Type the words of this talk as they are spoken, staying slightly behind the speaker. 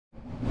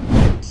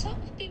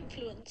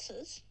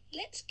influencers.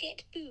 Let's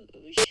get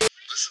booze.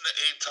 Listen to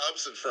Abe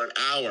Thompson for an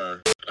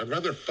hour. I'd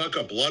rather fuck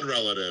a blood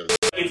relative.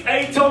 It's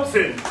Abe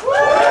Thompson.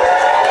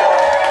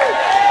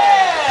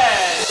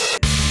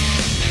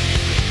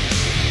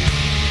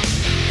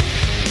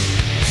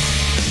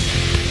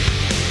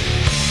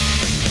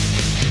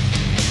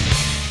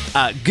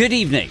 Good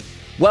evening.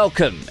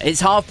 Welcome.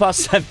 It's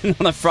 7:30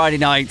 on a Friday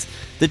night.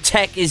 The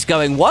tech is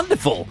going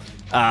wonderful.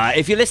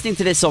 If you're listening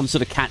to this on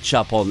sort of catch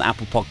up on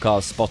Apple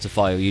Podcasts,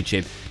 Spotify or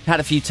YouTube, had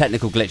a few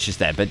technical glitches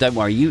there, but don't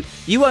worry,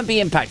 you won't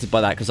be impacted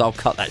by that because I'll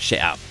cut that shit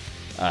out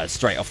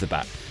straight off the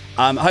bat.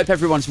 I hope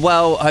everyone's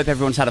well. I hope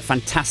everyone's had a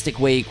fantastic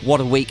week.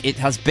 What a week it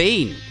has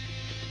been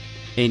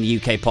in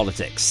UK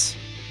politics.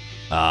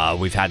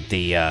 We've had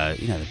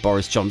the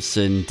Boris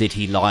Johnson, did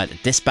he lie at the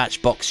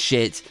dispatch box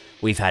shit.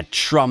 We've had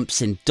Trump's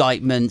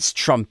indictments,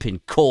 Trump in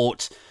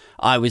court.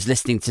 I was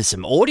listening to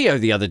some audio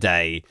the other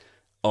day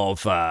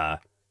of a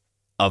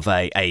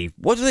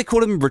what do they call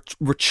them?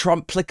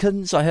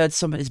 Retrumplicans? I heard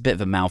it's a bit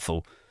of a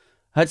mouthful.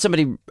 I heard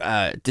somebody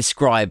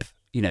describe,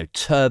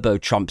 turbo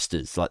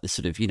Trumpsters, like the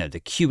sort of, the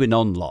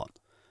QAnon lot.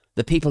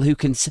 The people who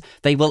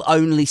they will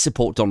only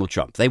support Donald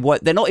Trump.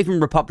 They're not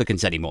even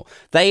Republicans anymore.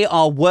 They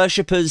are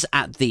worshippers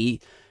at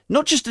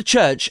not just the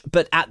church,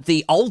 but at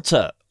the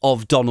altar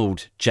of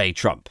Donald J.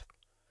 Trump.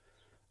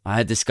 I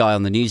had this guy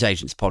on the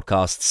Newsagents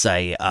podcast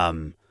say,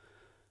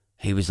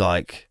 he was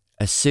like,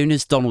 as soon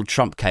as Donald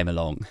Trump came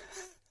along,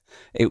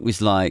 it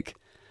was like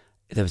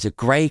there was a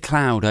grey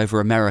cloud over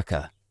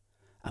America.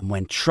 And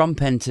when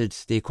Trump entered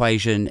the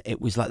equation,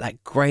 it was like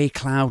that grey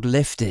cloud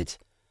lifted.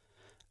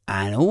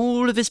 And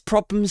all of his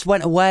problems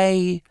went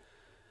away.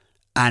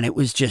 And it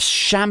was just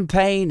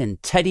champagne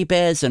and teddy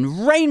bears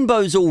and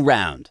rainbows all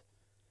round.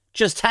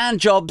 Just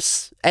hand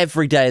jobs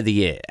every day of the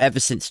year,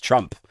 ever since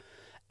Trump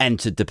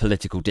entered the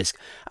political disc.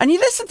 And you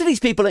listen to these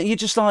people and you're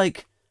just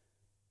like,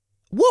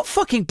 what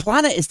fucking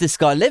planet is this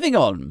guy living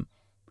on?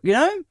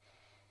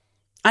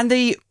 And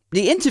the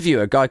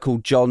interviewer, a guy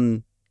called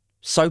John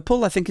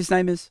Sopel, I think his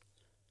name is,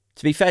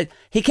 to be fair,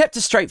 he kept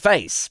a straight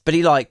face, but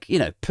he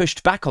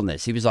pushed back on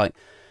this. He was like,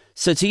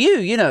 so to you,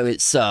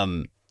 it's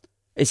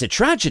a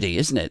tragedy,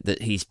 isn't it,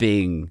 that he's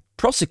being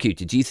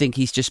prosecuted? Do you think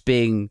he's just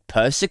being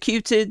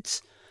persecuted?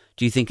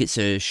 Do you think it's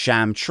a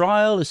sham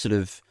trial, a sort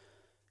of,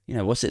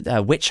 what's it,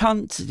 a witch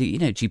hunt? Do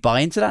you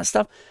buy into that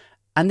stuff?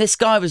 And this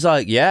guy was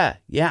like, yeah,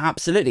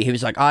 absolutely. He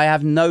was like, I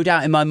have no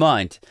doubt in my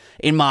mind,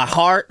 in my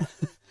heart,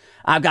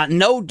 I've got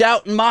no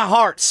doubt in my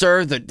heart,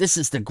 sir, that this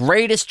is the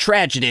greatest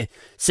tragedy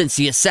since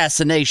the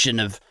assassination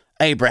of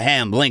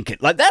Abraham Lincoln.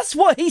 Like, that's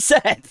what he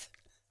said.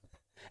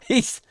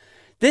 This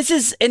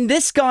is, in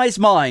this guy's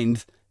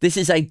mind, this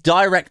is a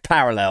direct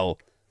parallel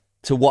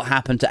to what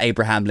happened to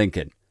Abraham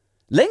Lincoln.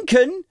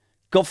 Lincoln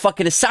got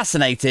fucking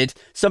assassinated.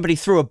 Somebody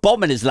threw a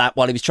bomb in his lap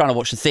while he was trying to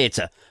watch the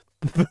theatre.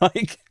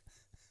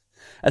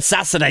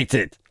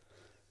 Assassinated.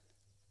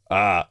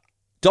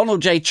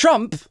 Donald J.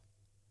 Trump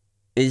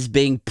is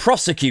being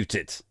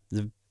prosecuted.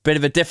 There's a bit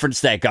of a difference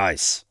there,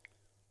 guys.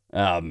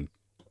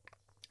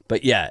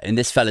 But yeah, in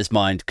this fella's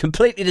mind,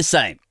 completely the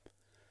same.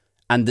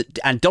 And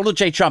Donald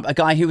J. Trump, a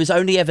guy who has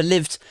only ever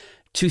lived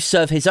to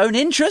serve his own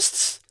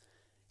interests,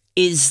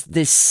 is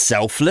this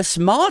selfless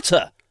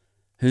martyr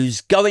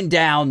who's going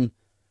down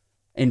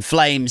in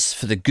flames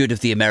for the good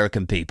of the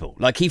American people.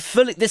 Like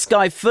this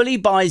guy fully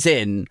buys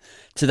in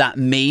to that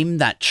meme,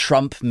 that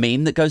Trump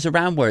meme that goes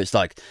around where it's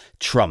like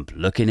Trump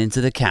looking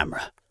into the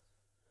camera.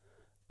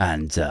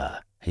 And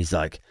he's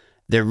like,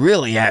 they're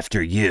really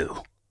after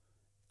you.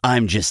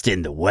 I'm just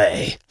in the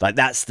way. Like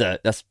that's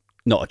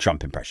not a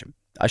Trump impression.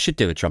 I should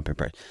do a Trump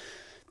impression.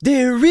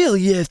 They're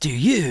really after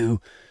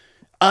you.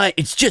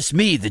 It's just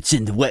me that's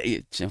in the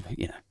way.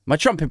 My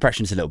Trump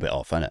impression's a little bit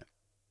off, I know.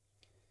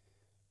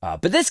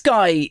 But this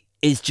guy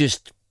is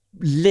just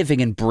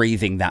living and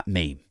breathing that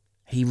meme.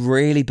 He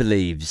really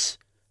believes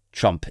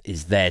Trump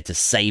is there to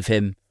save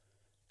him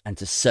and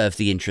to serve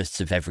the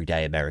interests of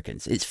everyday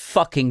Americans. It's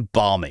fucking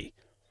balmy.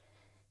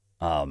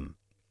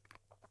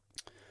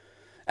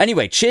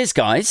 Anyway, cheers,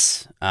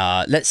 guys.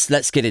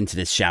 Let's get into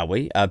this, shall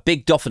we?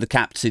 Big doff of the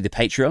cap to the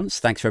Patreons.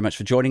 Thanks very much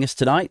for joining us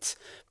tonight,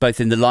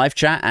 both in the live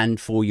chat and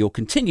for your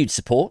continued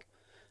support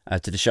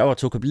to the show. I'll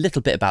talk a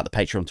little bit about the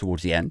Patreon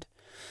towards the end.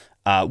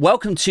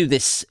 Welcome to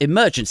this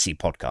emergency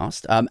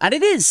podcast. And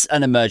it is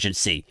an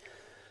emergency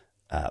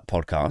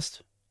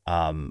podcast.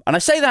 And I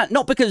say that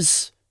not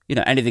because,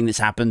 anything that's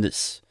happened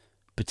that's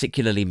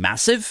particularly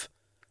massive,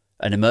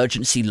 an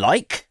emergency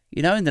like,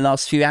 in the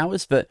last few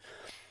hours, but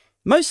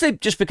mostly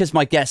just because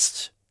my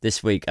guest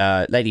this week,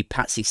 Lady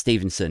Patsy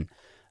Stevenson,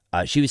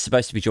 she was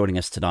supposed to be joining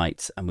us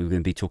tonight, and we were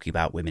going to be talking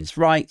about women's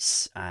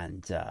rights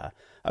and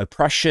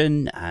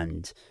oppression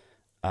and,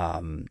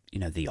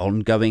 the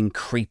ongoing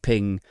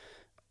creeping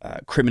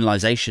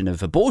criminalization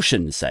of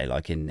abortion, say,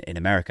 like in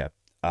America.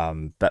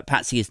 But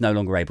Patsy is no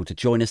longer able to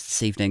join us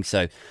this evening,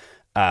 so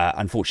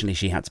unfortunately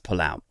she had to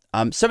pull out.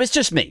 So it's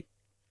just me.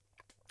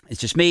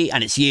 It's just me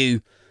and it's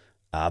you.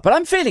 But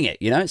I'm feeling it,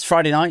 it's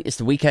Friday night, it's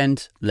the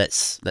weekend.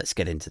 Let's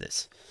get into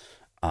this.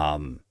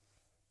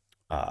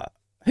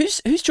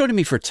 Who's joining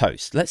me for a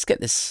toast? Let's get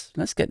this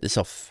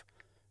off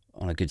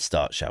on a good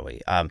start, shall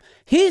we?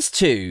 Here's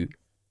to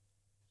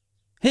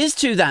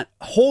that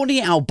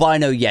horny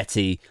albino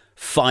yeti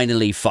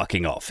finally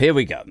fucking off. Here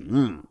we go.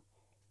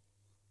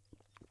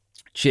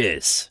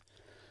 Cheers.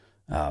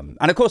 And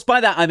of course,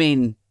 by that I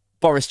mean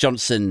Boris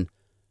Johnson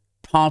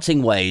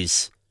parting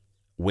ways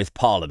with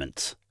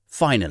Parliament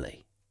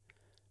finally,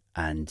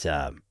 and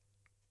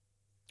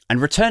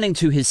returning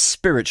to his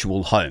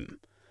spiritual home,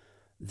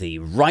 the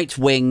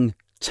right-wing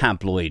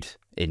tabloid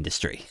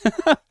industry,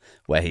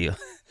 where he'll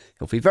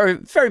be very,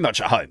 very much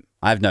at home.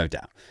 I have no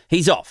doubt.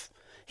 He's off.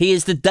 He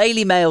is the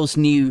Daily Mail's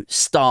new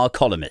star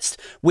columnist.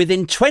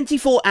 Within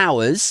 24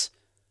 hours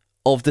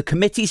of the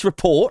committee's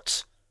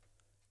report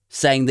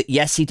saying that,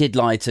 yes, he did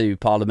lie to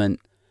Parliament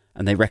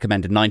and they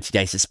recommend a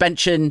 90-day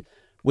suspension,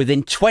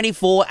 within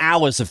 24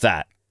 hours of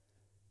that,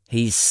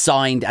 he's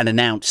signed and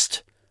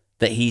announced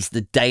that he's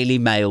the Daily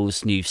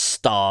Mail's new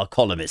star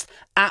columnist.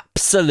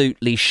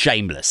 Absolutely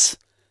shameless,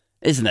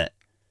 isn't it?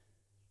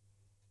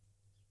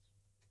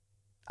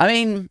 I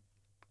mean,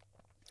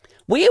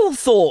 we all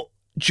thought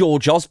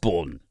George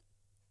Osborne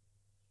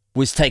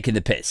was taking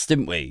the piss,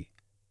 didn't we? Do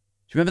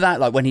you remember that?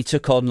 Like when he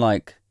took on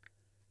like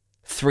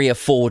 3 or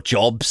 4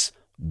 jobs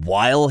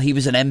while he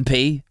was an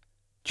MP?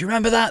 Do you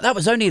remember that? That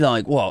was only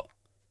like, what,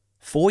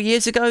 4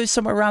 years ago?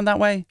 Somewhere around that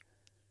way?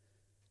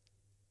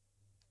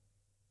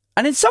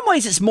 And in some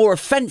ways, it's more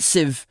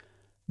offensive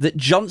that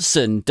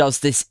Johnson does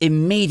this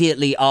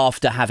immediately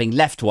after having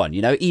left one,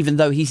 you know, even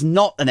though he's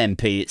not an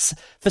MP.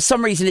 For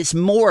some reason, it's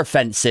more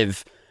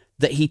offensive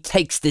that he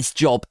takes this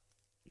job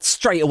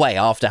straight away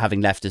after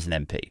having left as an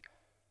MP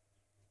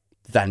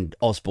than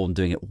Osborne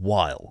doing it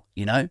while,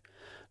 you know?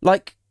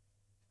 Like,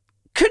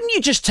 couldn't you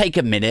just take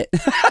a minute?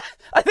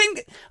 I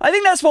think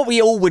that's what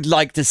we all would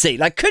like to see.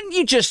 Like, couldn't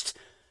you just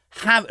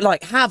have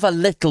a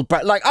little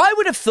break? Like, I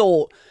would have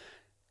thought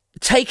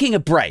taking a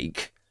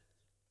break,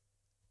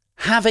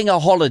 having a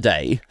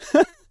holiday,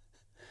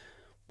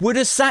 would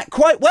have sat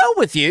quite well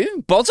with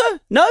you, Bozza?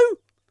 No?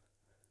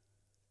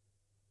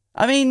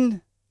 I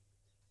mean,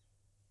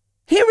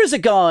 here is a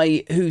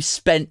guy who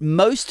spent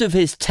most of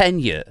his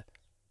tenure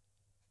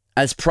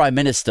as Prime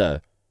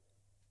Minister,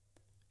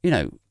 you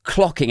know,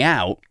 clocking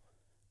out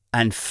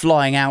and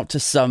flying out to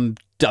some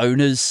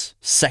donor's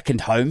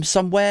second home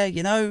somewhere,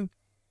 you know?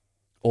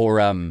 Or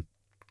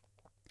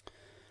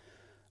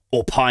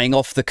pieing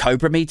off the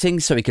Cobra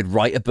meetings so he could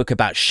write a book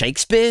about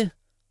Shakespeare,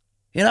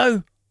 you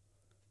know?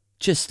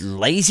 Just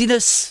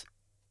laziness.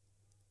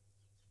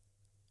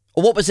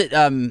 Or what was it?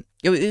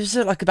 It was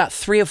like about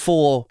 3 or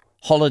 4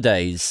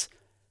 holidays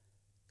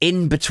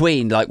in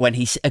between, like when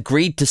he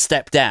agreed to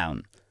step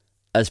down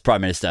as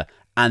Prime Minister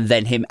and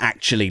then him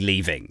actually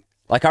leaving.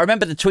 Like, I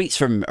remember the tweets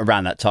from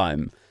around that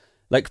time,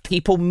 like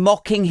people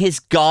mocking his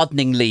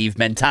gardening leave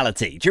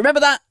mentality. Do you remember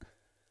that?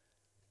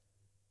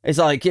 It's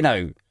like, you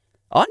know,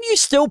 aren't you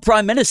still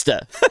Prime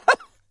Minister?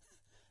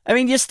 I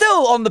mean, you're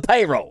still on the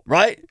payroll,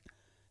 right?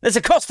 There's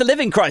a cost of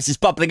living crisis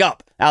bubbling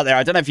up out there.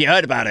 I don't know if you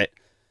heard about it.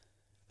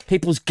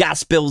 People's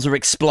gas bills are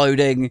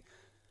exploding.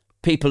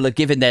 People are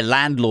giving their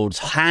landlords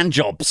hand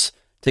jobs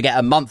to get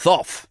a month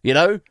off, you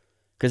know?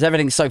 Because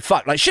everything's so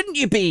fucked. Like, shouldn't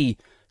you be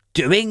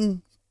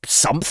doing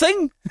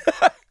something?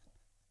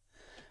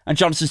 And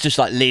Johnson's just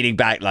like leaning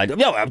back like,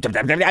 I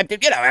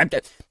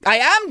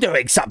am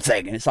doing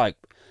something. And it's like,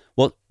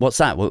 what's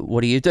that?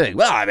 What are you doing?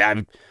 Well,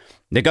 I'm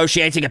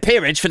negotiating a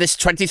peerage for this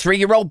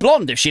 23-year-old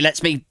blonde if she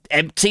lets me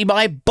empty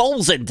my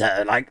bowls into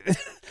her. Like,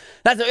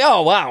 that's,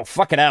 oh, wow,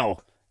 fucking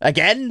hell.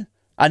 Again?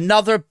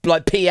 Another,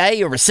 like, PA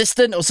or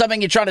assistant or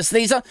something you're trying to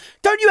sneeze on?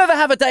 Don't you ever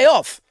have a day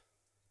off?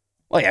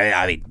 Well, yeah,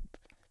 I mean,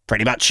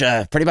 pretty much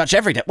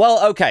every day.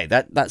 Well, okay,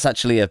 that's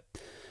actually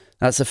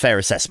that's a fair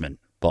assessment,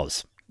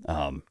 Boz.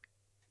 But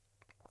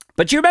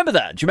do you remember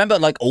that? Do you remember,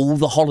 like, all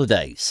the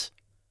holidays?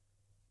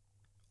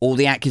 All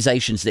the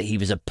accusations that he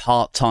was a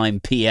part-time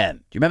PM.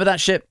 Do you remember that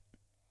shit?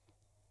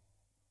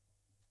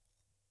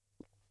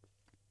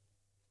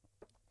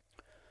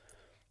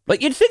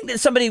 Like, you'd think that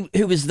somebody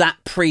who was that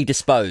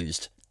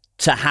predisposed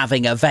to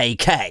having a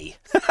vacay,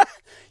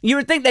 you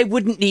would think they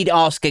wouldn't need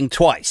asking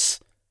twice,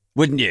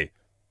 wouldn't you?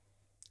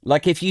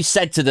 Like, if you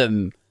said to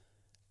them,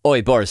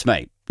 oi, Boris,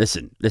 mate,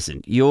 listen,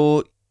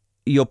 your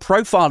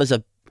profile is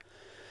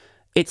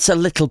it's a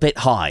little bit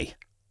high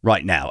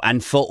right now,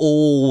 and for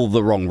all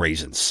the wrong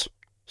reasons.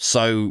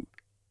 So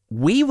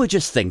we were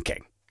just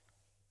thinking,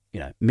 you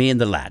know, me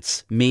and the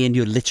lads, me and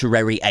your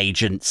literary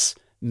agents,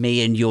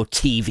 me and your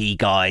TV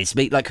guys,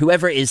 me, like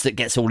whoever it is that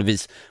gets all of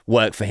his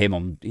work for him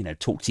on, you know,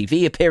 Talk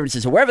TV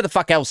appearances or wherever the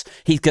fuck else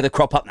he's going to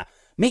crop up now.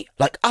 Me,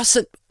 like us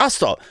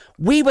thought,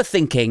 we were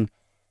thinking,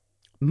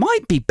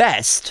 might be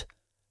best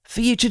for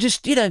you to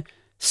just, you know,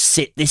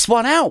 sit this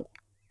one out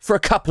for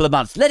a couple of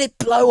months. Let it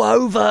blow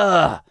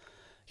over.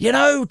 You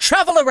know,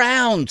 travel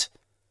around,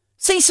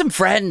 see some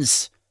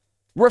friends,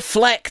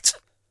 reflect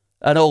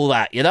and all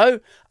that, you know,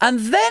 and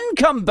then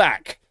come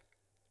back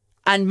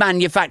and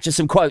manufacture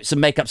some quotes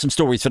and make up some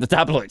stories for the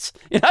tabloids,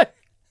 you know.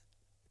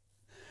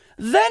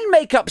 Then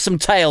make up some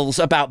tales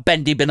about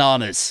bendy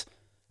bananas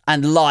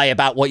and lie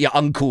about what your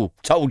uncle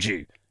told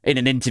you in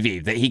an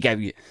interview that he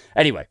gave you.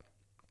 Anyway,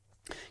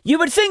 you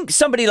would think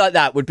somebody like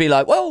that would be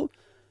like, well,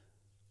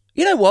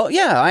 you know what?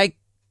 Yeah, I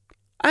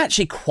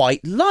actually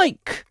quite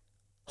like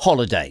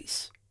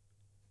holidays.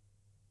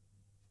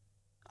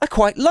 I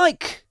quite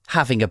like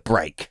having a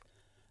break.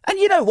 And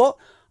you know what?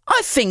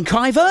 I think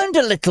I've earned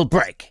a little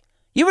break.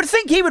 You would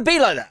think he would be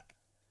like that.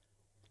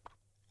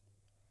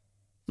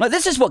 Like,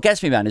 this is what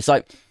gets me, man. It's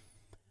like,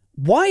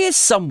 why is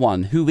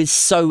someone who is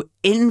so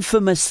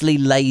infamously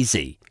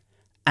lazy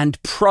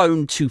and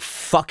prone to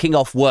fucking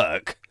off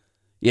work,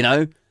 you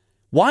know,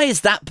 why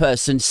is that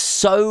person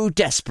so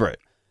desperate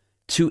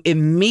to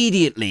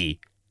immediately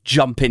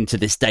jump into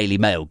this Daily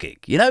Mail gig?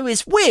 You know,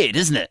 it's weird,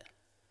 isn't it?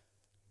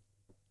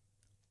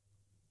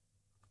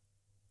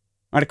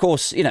 And of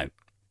course, you know,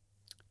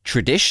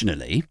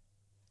 traditionally,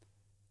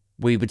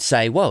 we would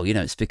say, well, you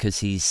know, it's because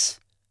he's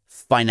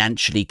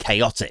financially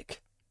chaotic.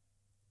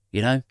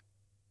 You know,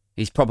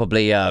 he's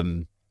probably,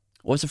 what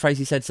was the phrase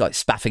he said? It's like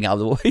spaffing out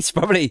the wall. He's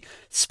probably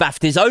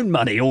spaffed his own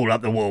money all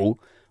up the wall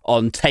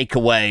on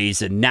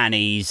takeaways and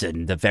nannies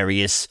and the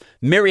various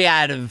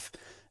myriad of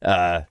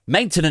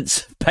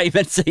maintenance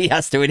payments he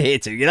has to adhere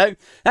to. You know,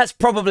 that's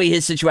probably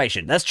his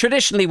situation. That's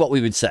traditionally what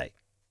we would say.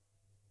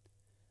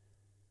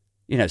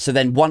 You know, so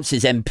then once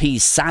his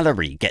MP's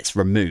salary gets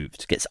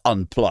removed, gets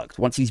unplugged,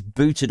 once he's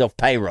booted off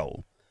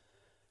payroll,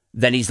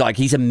 then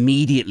he's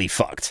immediately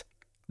fucked.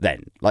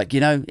 Then, like,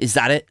 you know, is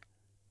that it?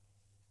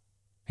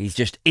 He's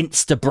just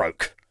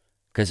insta-broke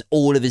because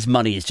all of his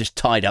money is just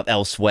tied up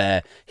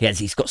elsewhere.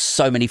 He's got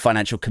so many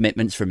financial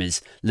commitments from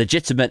his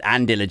legitimate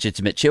and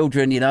illegitimate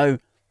children, you know.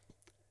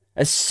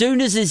 As soon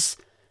as his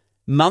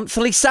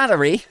monthly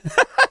salary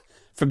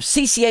from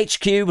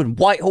CCHQ and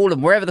Whitehall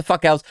and wherever the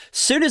fuck else,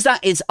 soon as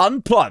that is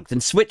unplugged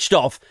and switched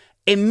off,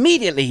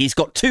 immediately he's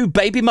got 2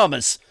 baby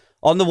mamas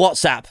on the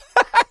WhatsApp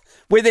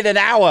within an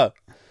hour.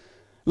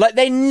 Like,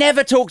 they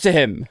never talk to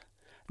him.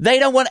 They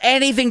don't want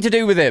anything to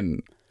do with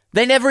him.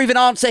 They never even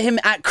answer him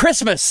at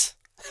Christmas.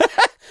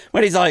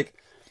 When he's like,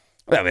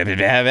 well,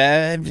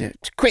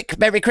 quick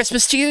Merry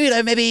Christmas to you, you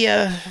know, maybe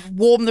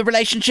warm the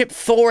relationship,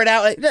 thaw it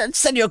out,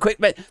 send you a quick...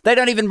 They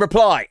don't even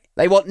reply.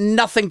 They want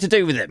nothing to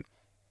do with him.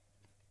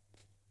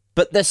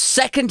 But the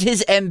second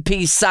his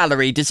MP's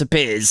salary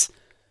disappears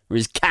or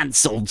is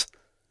cancelled,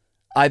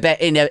 I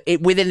bet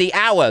within the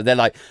hour, they're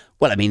like,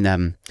 well, I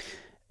mean,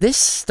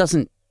 this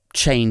doesn't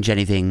change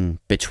anything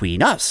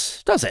between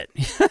us, does it?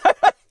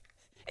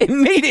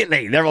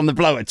 Immediately, they're on the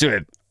blower to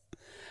him.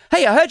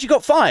 Hey, I heard you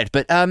got fired,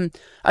 but, I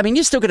mean,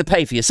 you're still going to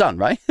pay for your son,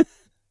 right?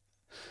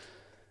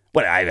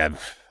 Well, I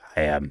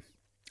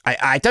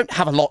don't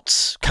have a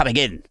lot coming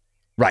in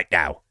right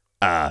now,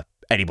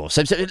 anymore.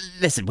 So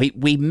listen,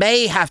 we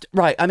may have to...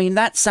 Right, I mean,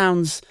 that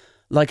sounds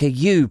like a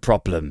you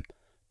problem.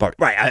 But,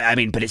 right, I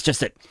mean, but it's just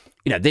that,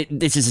 you know,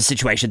 this is a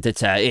situation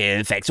that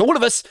affects all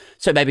of us.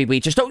 So maybe we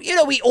just don't, you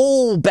know, we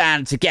all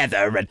band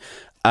together and...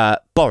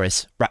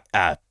 Boris,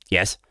 right,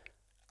 yes.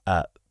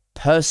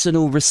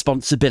 Personal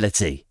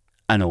responsibility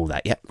and all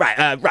that, yeah.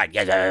 Right,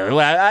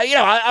 yeah, you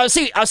know,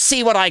 I'll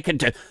see what I can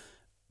do.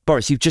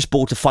 Boris, you've just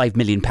bought a £5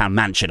 million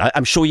mansion.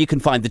 I'm sure you can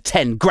find the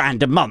 10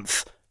 grand a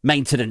month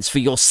maintenance for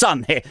your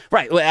son here.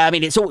 Right, I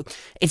mean, it's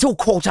all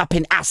caught up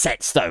in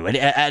assets, though,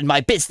 and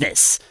my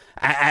business.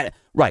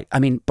 Right, I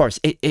mean, Boris,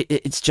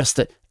 it's just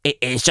that...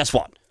 It's just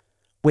what?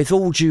 With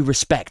all due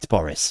respect,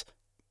 Boris.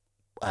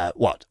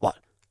 What?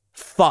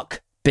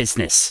 Fuck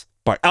business.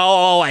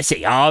 Oh, I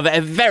see. Oh,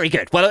 very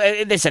good. Well,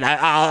 listen,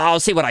 I'll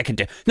see what I can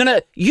do. No,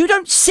 you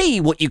don't see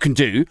what you can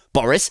do,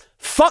 Boris.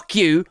 Fuck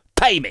you,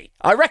 pay me.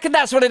 I reckon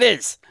that's what it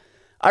is.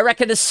 I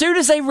reckon as soon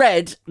as they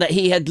read that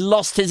he had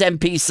lost his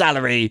MP's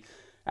salary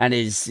and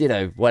his, you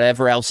know,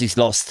 whatever else he's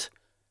lost,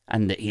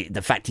 and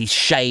the fact he's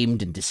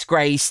shamed and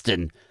disgraced,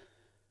 and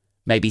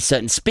maybe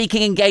certain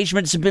speaking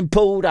engagements have been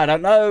pulled, I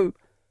don't know.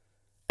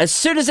 As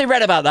soon as they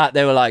read about that,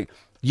 they were like,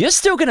 you're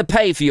still going to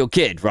pay for your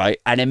kid, right?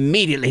 And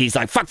immediately he's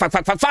like, fuck.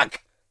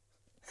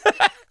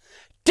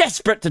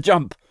 Desperate to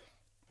jump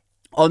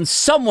on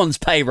someone's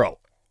payroll.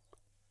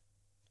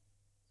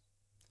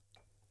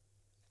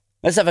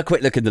 Let's have a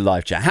quick look in the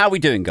live chat. How are we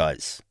doing,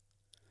 guys?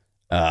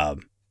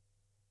 Mojo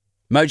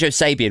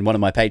Sabian, one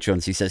of my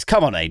patrons, he says,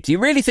 come on, Abe, do you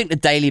really think the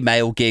Daily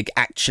Mail gig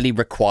actually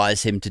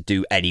requires him to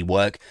do any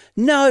work?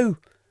 No,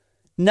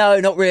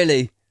 not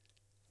really.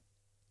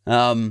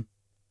 I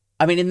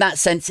mean, in that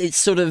sense, it's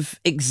sort of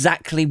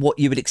exactly what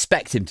you would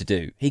expect him to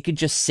do. He could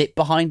just sit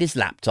behind his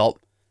laptop,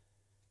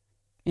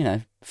 you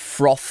know,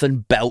 froth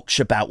and belch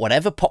about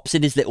whatever pops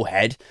in his little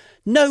head.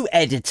 No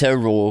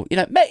editor or, you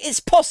know, it's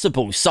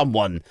possible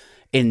someone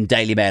in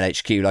Daily Mail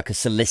HQ, like a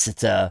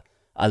solicitor,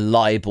 a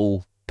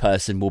libel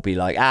person, will be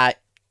like,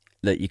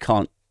 look, you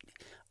can't...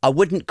 I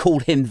wouldn't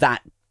call him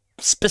that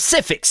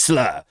specific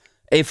slur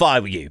if I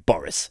were you,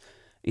 Boris.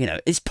 You know,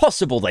 it's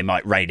possible they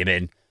might rein him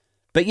in.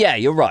 But yeah,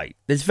 you're right.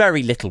 There's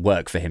very little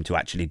work for him to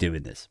actually do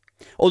in this.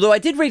 Although I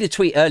did read a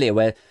tweet earlier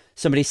where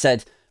somebody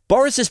said,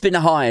 Boris has been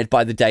hired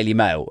by the Daily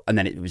Mail. And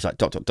then it was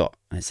like ... And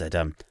it said,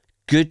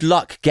 good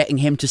luck getting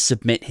him to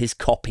submit his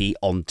copy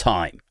on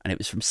time. And it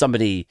was from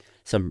somebody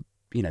some,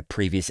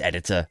 previous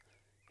editor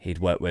he'd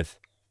worked with.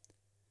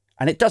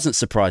 And it doesn't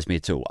surprise me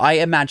at all. I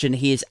imagine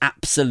he is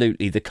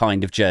absolutely the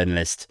kind of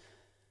journalist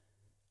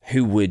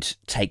who would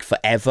take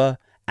forever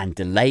and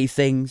delay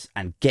things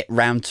and get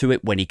round to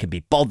it when he can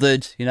be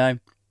bothered,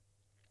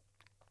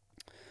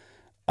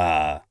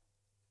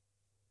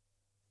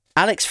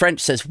 Alex French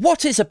says,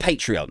 what is a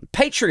Patreon?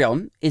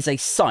 Patreon is a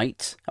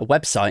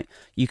website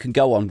you can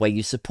go on where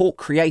you support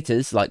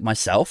creators like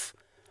myself.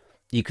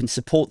 You can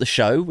support the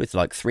show with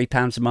like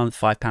 £3 a month,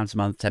 £5 a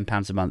month,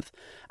 £10 a month.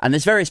 And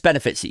there's various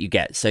benefits that you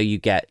get. So you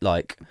get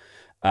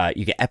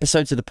you get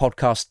episodes of the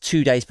podcast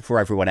 2 days before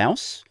everyone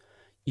else.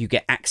 You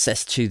get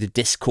access to the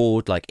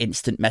Discord, like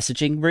instant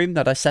messaging room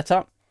that I set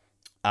up.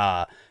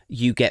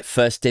 You get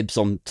first dibs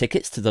on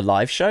tickets to the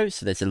live show.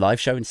 So there's a live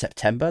show in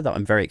September that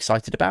I'm very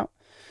excited about.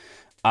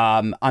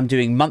 I'm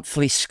doing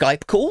monthly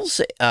Skype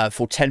calls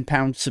for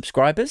 £10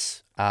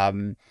 subscribers.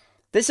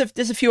 There's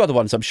a few other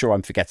ones I'm sure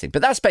I'm forgetting,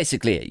 but that's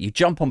basically it. You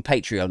jump on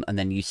Patreon and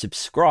then you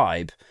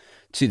subscribe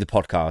to the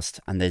podcast,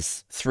 and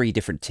there's 3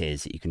 different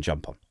tiers that you can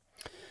jump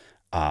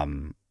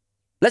on.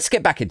 Let's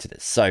get back into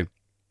this. So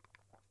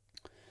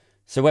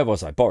where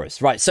was I?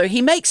 Boris. Right. So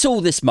he makes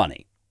all this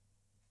money.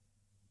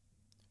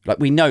 Like,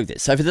 we know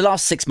this. Over the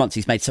last 6 months,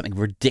 he's made something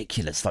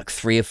ridiculous, like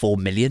 3 or 4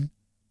 million.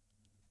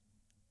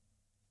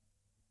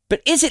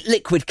 But is it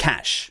liquid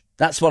cash?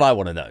 That's what I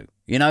want to know,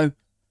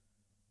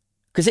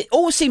 Because it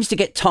all seems to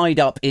get tied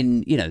up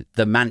in,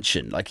 the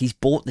mansion. Like, he's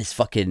bought this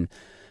fucking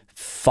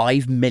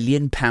 £5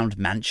 million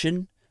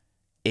mansion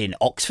in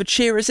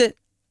Oxfordshire, is it?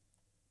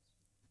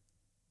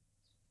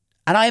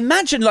 And I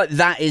imagine, like,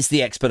 that is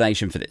the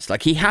explanation for this.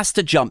 Like, he has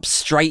to jump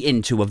straight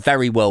into a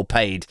very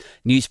well-paid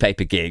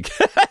newspaper gig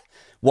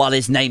while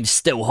his name's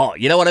still hot.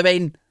 You know what I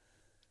mean?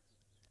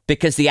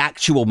 Because the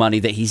actual money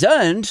that he's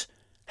earned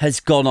has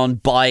gone on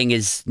buying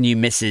his new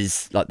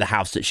missus, like, the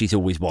house that she's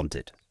always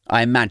wanted.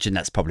 I imagine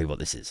that's probably what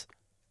this is.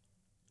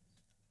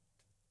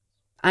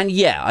 And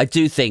yeah, I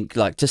do think,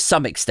 like, to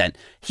some extent,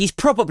 he's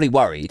probably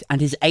worried, and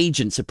his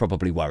agents are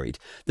probably worried,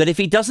 that if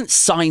he doesn't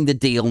sign the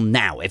deal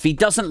now, if he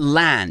doesn't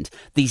land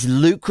these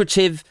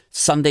lucrative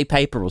Sunday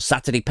paper or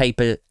Saturday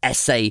paper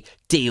essay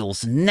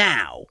deals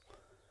now,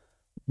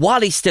 while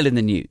he's still in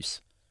the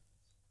news,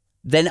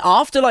 then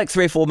after like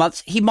 3 or 4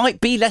 months, he might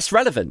be less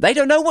relevant. They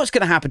don't know what's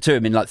going to happen to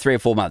him in like 3 or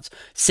 4 months,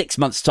 6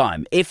 months'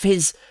 time, if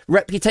his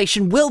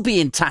reputation will be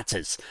in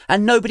tatters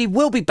and nobody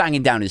will be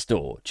banging down his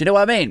door. Do you know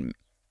what I mean?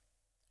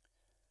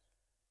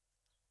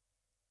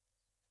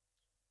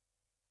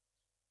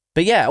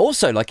 But yeah,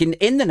 also, like,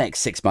 in the next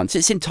 6 months,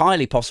 it's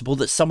entirely possible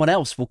that someone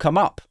else will come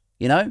up,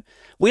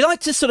 We like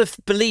to sort of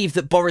believe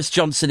that Boris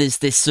Johnson is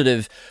this sort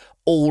of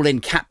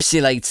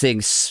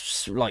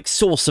all-encapsulating, like,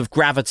 source of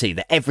gravity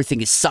that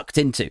everything is sucked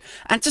into.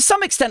 And to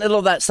some extent, a lot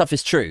of that stuff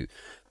is true.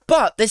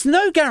 But there's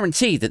no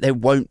guarantee that there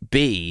won't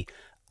be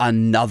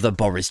another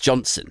Boris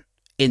Johnson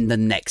in the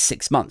next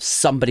 6 months.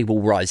 Somebody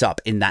will rise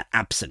up in that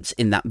absence,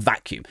 in that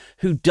vacuum,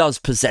 who does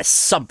possess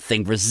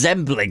something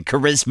resembling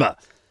charisma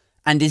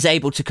and is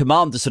able to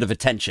command the sort of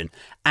attention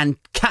and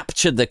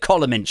capture the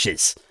column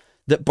inches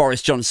that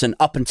Boris Johnson,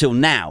 up until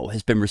now,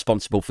 has been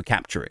responsible for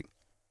capturing.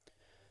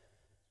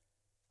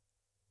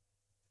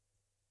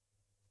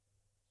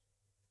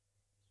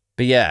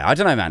 But yeah, I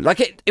don't know, man.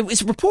 Like, it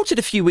was reported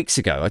a few weeks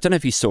ago. I don't know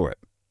if you saw it.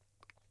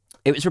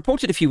 It was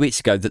reported a few weeks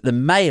ago that the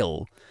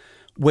Mail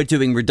were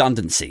doing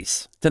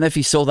redundancies. Don't know if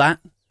you saw that.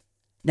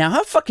 Now,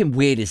 how fucking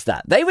weird is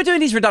that? They were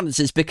doing these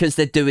redundancies because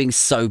they're doing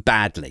so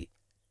badly.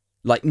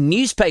 Like,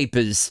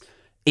 newspapers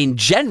in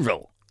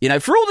general,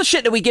 for all the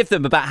shit that we give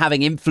them about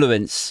having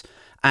influence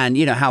and,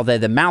 how they're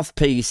the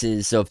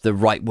mouthpieces of the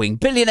right-wing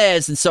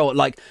billionaires and so on,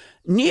 like,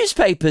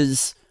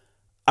 newspapers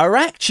are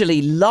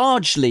actually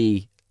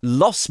largely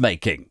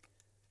loss-making.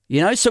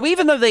 So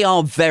even though they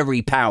are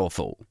very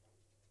powerful,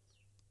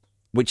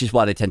 which is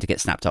why they tend to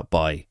get snapped up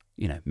by,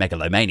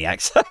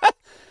 megalomaniacs,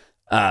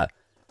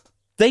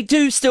 they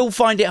do still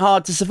find it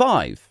hard to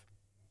survive.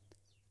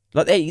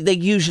 Like, they're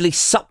usually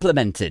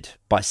supplemented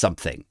by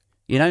something.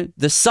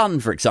 The Sun,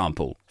 for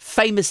example,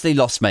 famously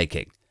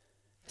loss-making,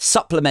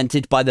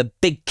 supplemented by the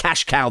big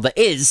cash cow that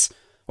is,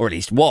 or at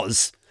least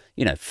was,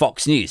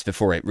 Fox News,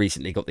 before it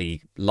recently got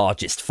the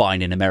largest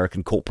fine in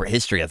American corporate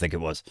history, I think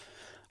it was.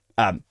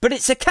 But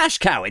it's a cash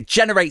cow. It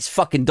generates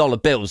fucking dollar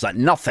bills like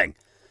nothing.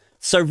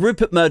 So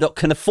Rupert Murdoch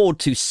can afford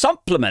to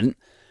supplement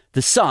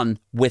the Sun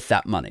with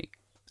that money.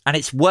 And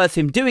it's worth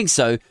him doing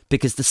so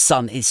because the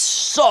Sun is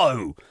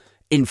so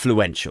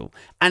influential.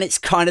 And it's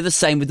kind of the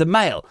same with the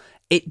Mail.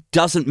 It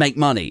doesn't make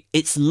money.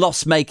 It's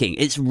loss-making.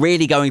 It's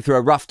really going through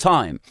a rough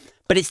time.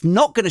 But it's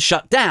not going to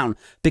shut down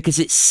because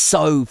it's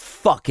so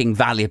fucking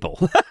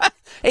valuable.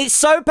 It's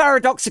so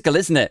paradoxical,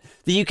 isn't it?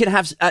 That you can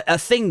have a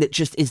thing that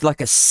just is like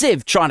a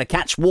sieve trying to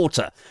catch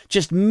water.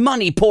 Just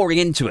money pouring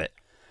into it.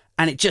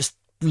 And it just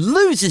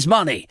loses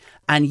money.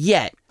 And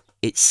yet,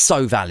 it's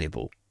so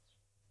valuable.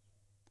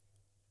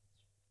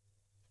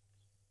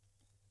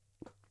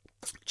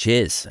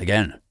 Cheers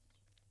again.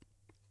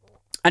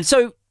 And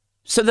so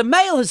the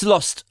Mail has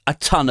lost a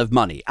ton of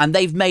money. And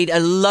they've made a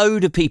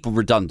load of people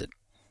redundant.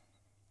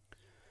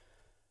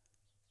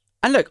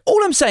 And look,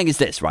 all I'm saying is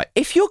this, right?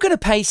 If you're going to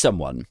pay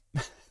someone,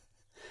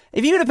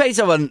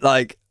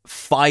 like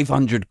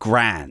 500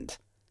 grand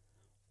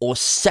or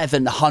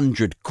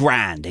 700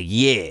 grand a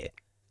year,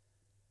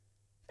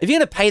 if you're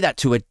going to pay that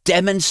to a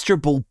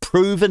demonstrable,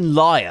 proven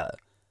liar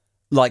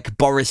like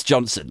Boris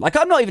Johnson, like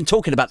I'm not even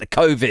talking about the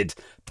COVID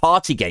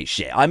Partygate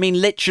shit. I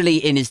mean, literally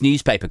in his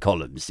newspaper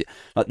columns,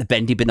 like the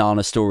Bendy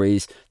Banana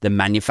stories, the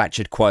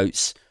manufactured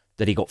quotes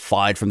that he got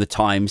fired from the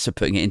Times for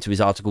putting it into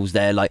his articles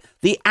there. Like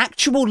the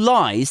actual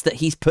lies that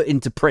he's put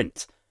into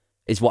print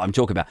is what I'm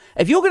talking about.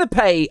 If you're going to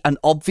pay an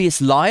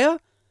obvious liar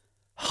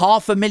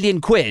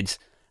 £500,000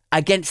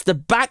 against the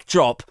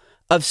backdrop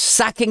of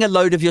sacking a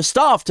load of your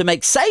staff to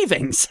make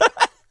savings,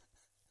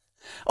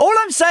 all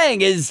I'm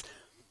saying is,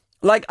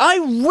 like, I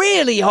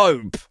really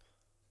hope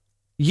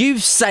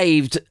you've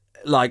saved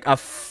like a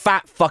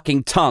fat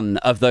fucking ton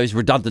of those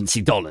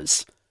redundancy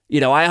dollars. You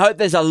know, I hope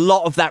there's a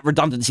lot of that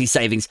redundancy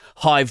savings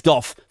hived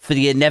off for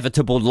the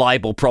inevitable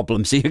libel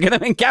problems you're going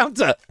to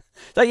encounter.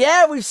 So,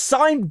 yeah, we've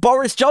signed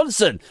Boris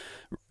Johnson.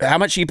 How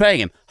much are you paying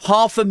him?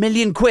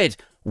 £500,000.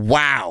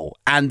 Wow.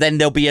 And then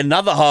there'll be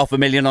another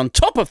 £500,000 on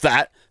top of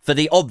that for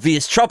the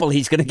obvious trouble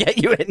he's going to get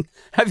you in.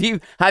 Have you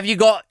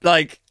got,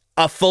 like,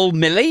 a full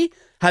milli?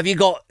 Have you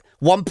got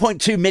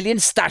 1.2 million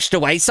stashed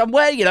away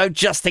somewhere, you know,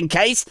 just in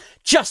case?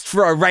 Just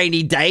for a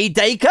rainy day,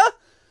 Dacre?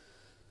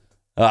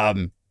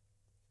 Like,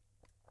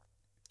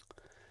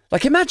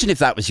 imagine if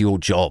that was your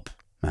job,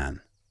 man.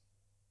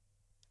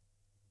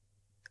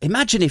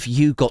 Imagine if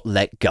you got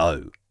let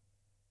go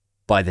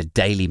by the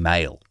Daily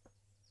Mail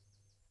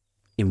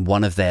in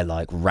one of their,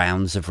 like,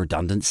 rounds of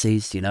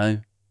redundancies, you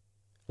know?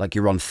 Like,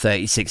 you're on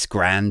 36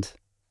 grand,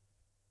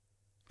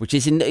 which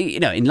is, in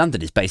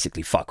London is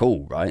basically fuck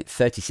all, right?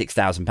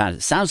 £36,000.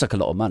 It sounds like a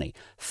lot of money.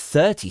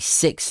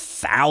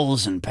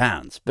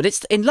 £36,000. But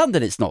it's in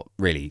London, it's not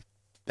really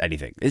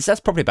anything. That's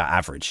probably about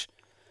average.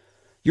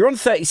 You're on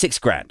 36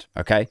 grand,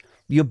 okay?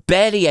 You're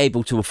barely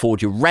able to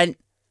afford your rent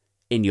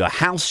in your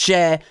house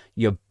share.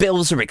 Your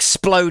bills are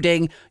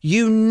exploding.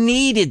 You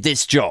needed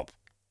this job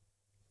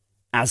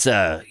as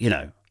a,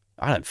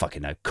 I don't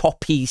fucking know,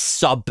 copy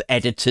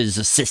sub-editor's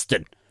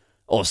assistant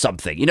or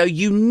something.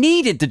 You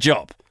needed the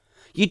job.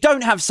 You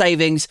don't have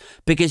savings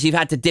because you've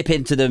had to dip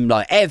into them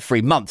like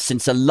every month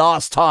since the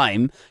last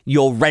time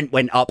your rent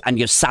went up and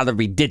your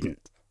salary didn't.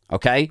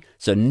 Okay?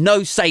 So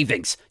no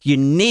savings. You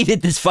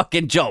needed this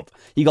fucking job.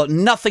 You got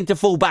nothing to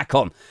fall back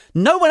on.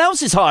 No one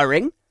else is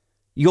hiring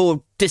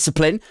your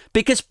discipline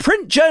because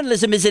print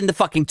journalism is in the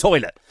fucking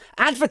toilet.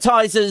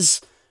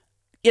 Advertisers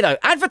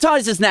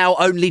now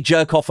only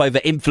jerk off over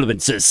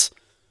influencers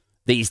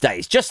these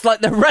days, just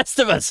like the rest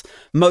of us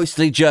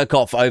mostly jerk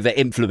off over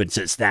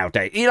influencers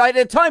nowadays.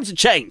 The times have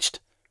changed.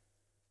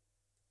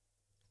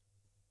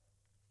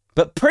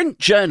 But print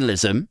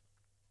journalism,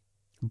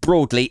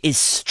 broadly, is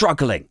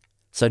struggling.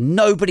 So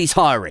nobody's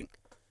hiring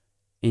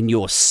in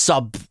your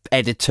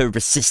sub-editor,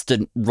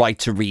 assistant,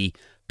 writery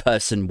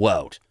person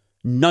world.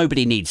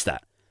 Nobody needs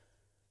that.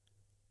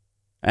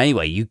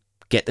 Anyway, you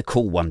get the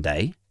call one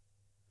day.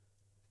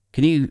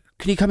 Can you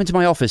come into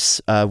my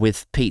office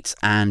with Pete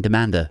and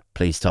Amanda,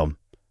 please, Tom?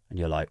 And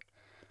you're like,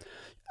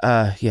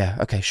 yeah,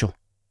 okay, sure.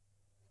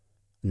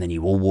 And then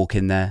you all walk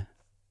in there.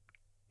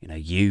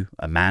 You,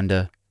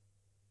 Amanda,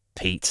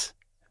 Pete,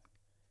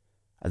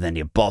 and then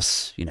your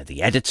boss,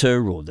 the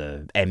editor or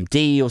the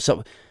MD or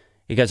something.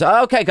 He goes,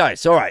 oh, okay,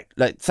 guys, all right.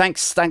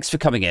 Thanks for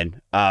coming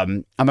in.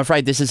 I'm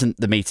afraid this isn't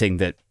the meeting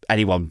that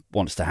anyone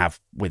wants to have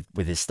with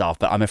his staff,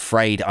 but I'm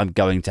afraid I'm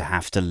going to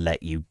have to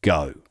let you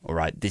go. All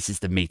right, this is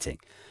the meeting.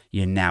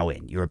 You're now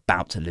in. You're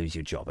about to lose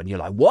your job. And you're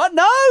like, what?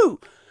 No.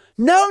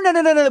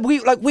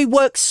 We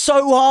work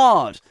so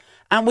hard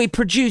and we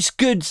produce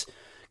good,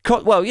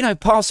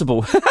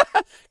 passable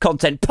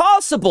content.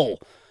 Passable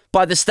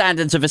by the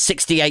standards of a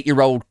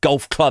 68-year-old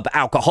golf club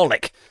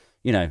alcoholic,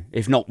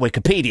 if not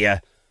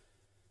Wikipedia.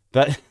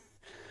 But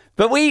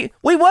we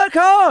work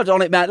hard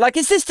on it, man. Like,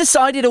 is this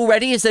decided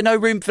already? Is there no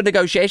room for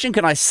negotiation?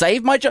 Can I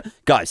save my job?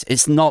 Guys,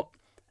 it's not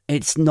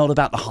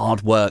about the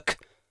hard work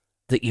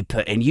that you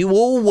put in. You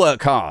all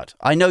work hard.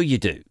 I know you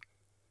do.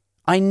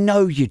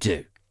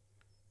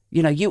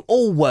 You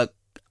all work,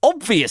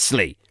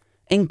 obviously,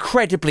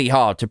 incredibly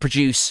hard to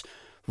produce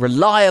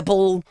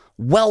reliable,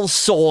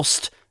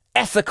 well-sourced,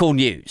 ethical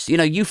news.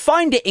 You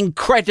find it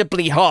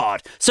incredibly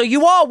hard. So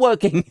you are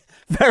working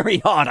very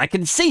hard. I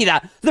can see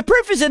that. The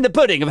proof is in the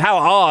pudding of how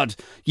hard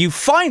you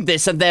find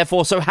this and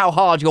therefore so how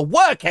hard you're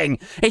working.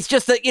 It's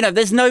just that,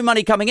 there's no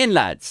money coming in,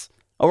 lads.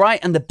 All right?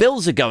 And the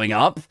bills are going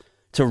up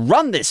to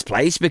run this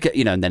place because,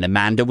 and then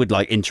Amanda would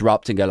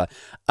interrupt and go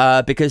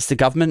because the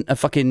government are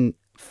fucking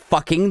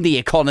the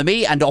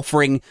economy and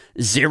offering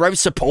zero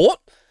support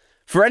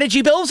for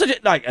energy bills. And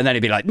then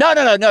he'd be like, no,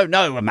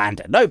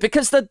 Amanda. No,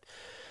 because the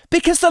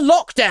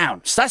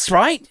lockdowns. That's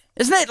right.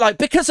 Isn't it?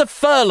 Because of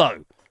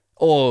furlough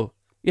or,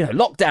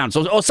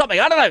 lockdowns or something.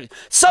 I don't know.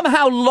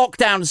 Somehow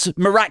lockdowns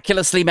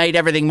miraculously made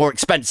everything more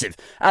expensive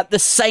at the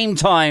same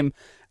time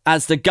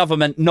as the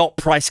government not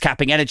price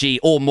capping energy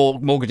or more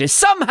mortgages.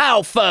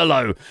 Somehow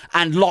furlough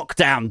and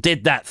lockdown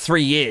did that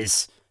 3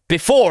 years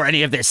before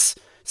any of this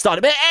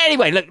started. But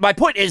anyway, look, my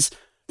point is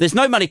there's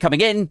no money coming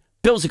in.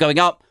 Bills are going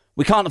up.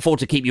 We can't afford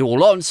to keep you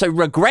all on. So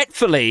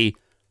regretfully,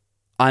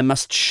 I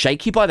must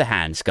shake you by the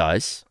hands,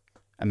 guys.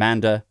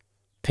 Amanda,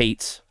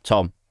 Pete,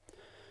 Tom.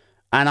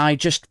 And I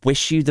just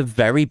wish you the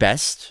very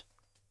best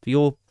for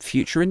your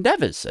future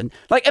endeavours. And,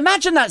 like,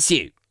 imagine that's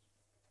you.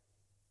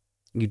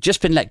 You've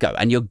just been let go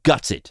and you're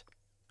gutted.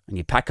 And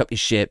you pack up your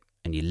shit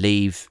and you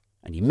leave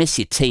and you miss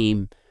your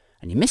team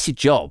and you miss your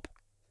job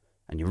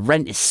and your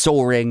rent is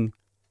soaring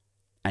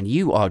and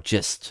you are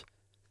just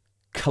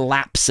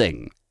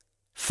collapsing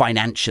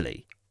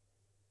financially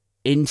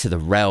into the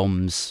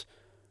realms,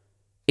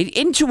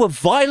 into a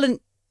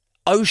violent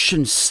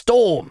ocean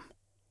storm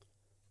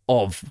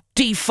of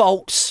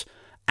defaults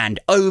and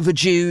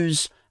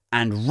overdues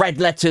and red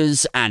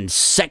letters and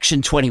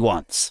Section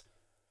 21s.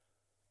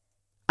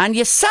 And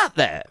you sat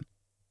there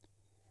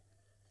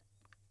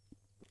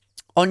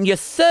on your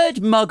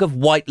third mug of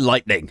white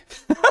lightning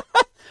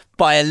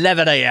by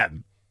 11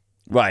 a.m.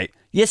 Right.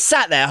 You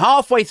sat there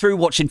halfway through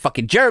watching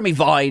fucking Jeremy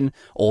Vine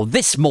or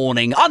This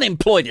Morning,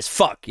 unemployed as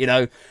fuck, you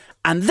know,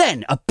 and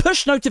then a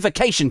push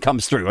notification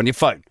comes through on your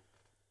phone.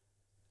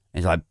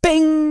 It's like,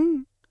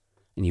 bing!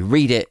 And you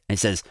read it, and it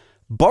says,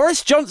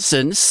 Boris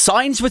Johnson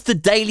signs with the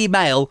Daily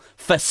Mail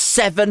for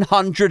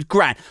 700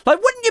 grand.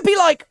 Like, wouldn't you be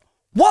like,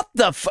 what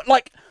the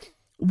like,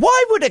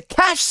 why would a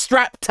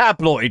cash-strapped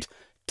tabloid,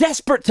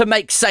 desperate to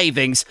make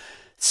savings,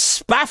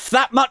 spaff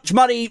that much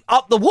money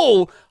up the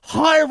wall,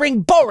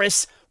 hiring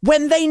Boris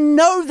when they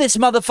know this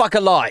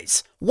motherfucker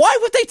lies? Why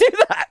would they do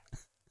that?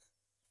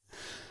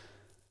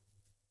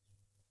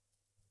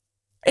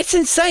 It's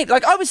insane.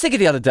 Like, I was thinking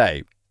the other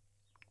day,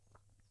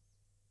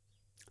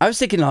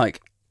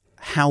 like,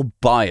 how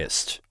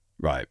biased,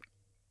 right?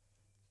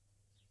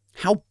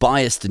 How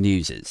biased the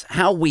news is.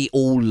 How we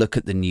all look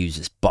at the news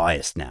as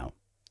biased now.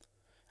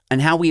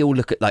 And how we all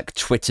look at, like,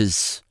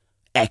 Twitter's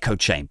echo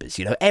chambers.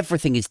 You know,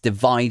 everything is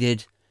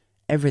divided.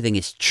 Everything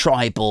is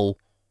tribal.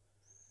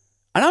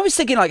 And I was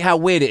thinking, like, how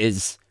weird it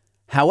is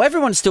how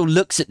everyone still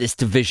looks at this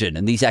division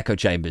and these echo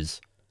chambers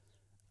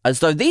as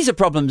though these are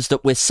problems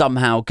that we're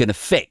somehow going to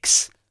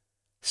fix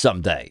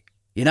someday.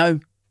 You know?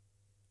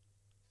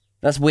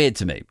 That's weird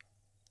to me.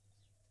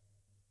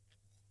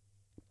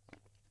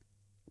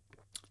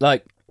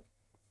 Like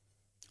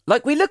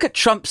we look at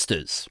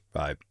Trumpsters,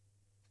 right?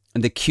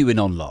 And the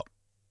QAnon lot.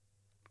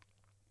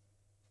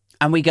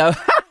 And we go,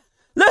 ha!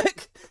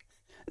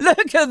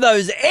 Look at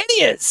those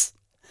idiots.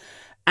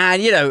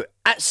 And, you know,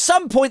 at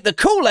some point the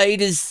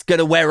Kool-Aid is going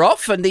to wear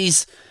off and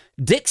these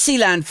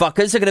Dixieland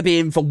fuckers are going to be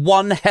in for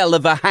one hell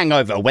of a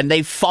hangover when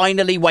they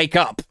finally wake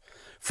up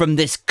from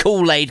this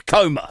Kool-Aid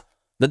coma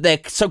that they're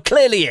so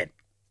clearly in.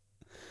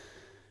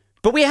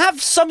 But we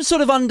have some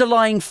sort of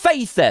underlying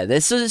faith there.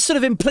 There's a sort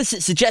of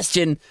implicit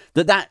suggestion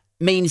that that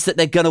means that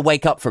they're going to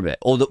wake up from it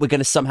or that we're going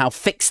to somehow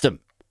fix them.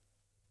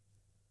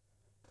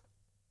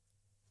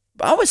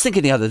 But I was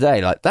thinking the other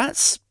day, like,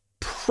 that's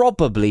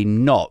probably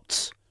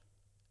not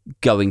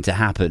going to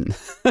happen.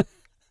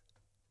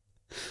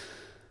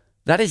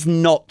 That is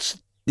not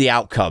the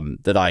outcome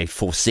that I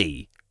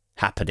foresee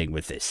happening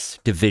with this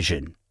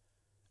division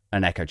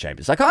and echo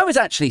chambers. Like, I was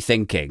actually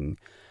thinking,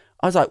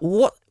 I was like,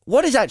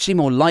 what is actually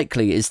more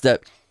likely is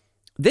that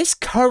this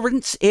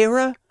current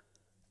era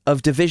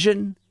of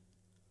division,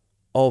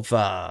 of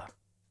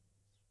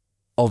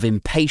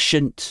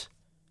impatient,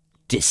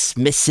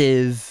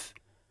 dismissive,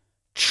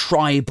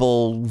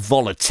 tribal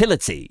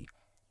volatility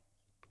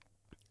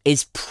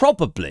is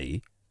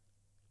probably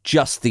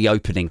just the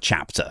opening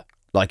chapter.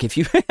 Like, if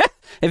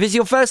it's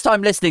your first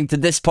time listening to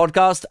this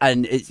podcast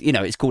and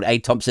it's called A.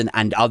 Thompson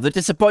and Other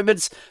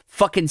Disappointments,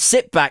 fucking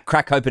sit back,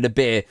 crack open a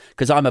beer,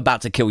 because I'm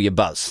about to kill your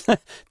buzz.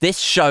 This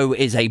show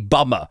is a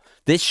bummer.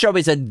 This show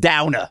is a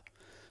downer.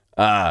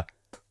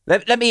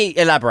 Let me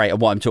elaborate on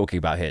what I'm talking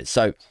about here.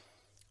 So,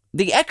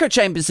 the echo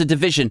chambers of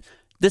division,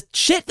 the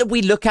shit that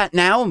we look at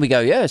now and we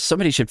go, yeah,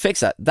 somebody should fix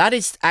that. That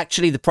is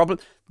actually the problem.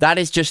 That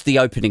is just the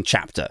opening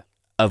chapter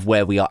of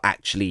where we are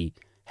actually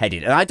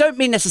headed. And I don't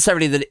mean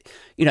necessarily that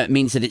it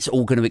means that it's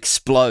all going to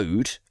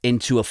explode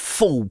into a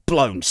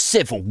full-blown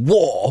civil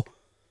war.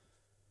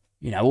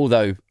 You know,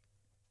 although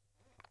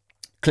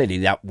clearly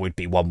that would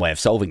be one way of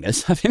solving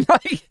this. I mean,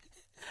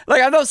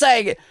 like I'm not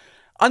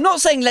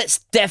saying let's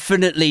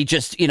definitely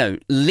just,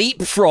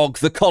 leapfrog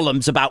the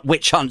columns about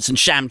witch hunts and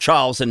sham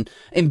trials and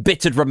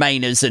embittered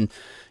Remainers and,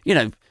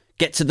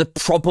 get to the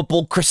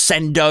probable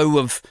crescendo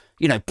of,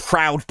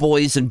 Proud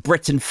Boys and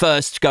Britain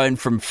First going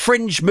from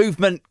fringe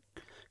movement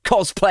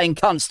cosplaying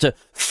cunts to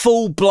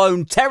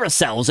full-blown terror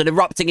cells and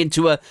erupting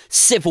into a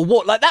civil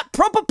war. Like, that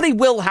probably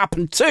will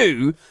happen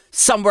too,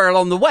 somewhere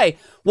along the way.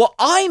 What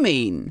I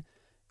mean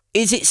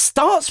is it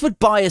starts with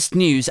biased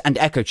news and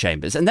echo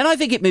chambers, and then I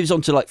think it moves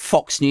on to, like,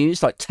 Fox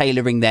News, like,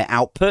 tailoring their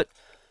output,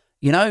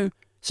 So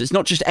it's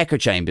not just echo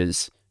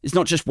chambers. It's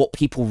not just what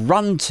people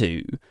run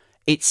to.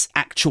 It's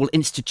actual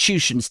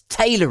institutions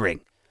tailoring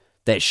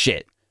their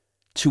shit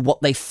to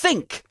what they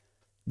think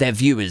their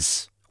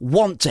viewers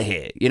want to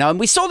hear, and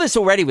we saw this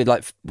already with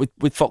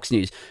Fox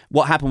News.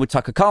 What happened with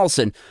Tucker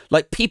Carlson?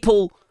 Like,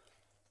 people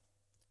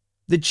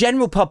the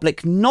general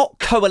public not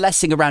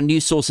coalescing around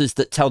news sources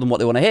that tell them what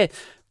they want to hear,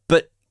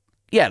 but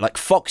yeah, like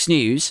Fox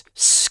News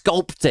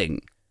sculpting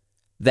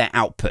their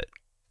output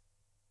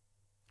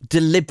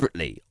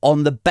deliberately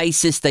on the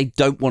basis they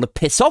don't want to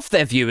piss off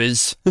their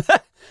viewers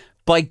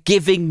by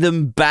giving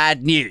them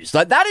bad news.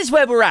 Like, that is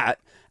where we're at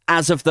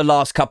as of the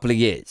last couple of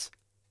years.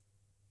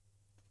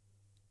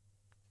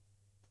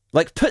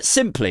 Like, put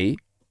simply,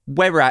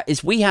 where we're at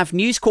is we have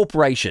news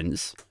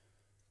corporations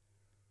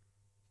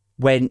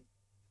when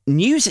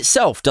news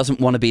itself doesn't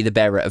want to be the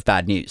bearer of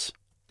bad news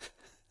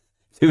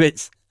to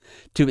its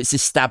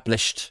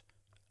established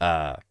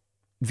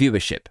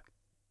viewership.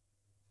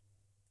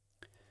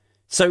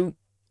 So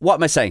what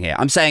am I saying here?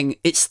 I'm saying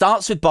it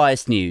starts with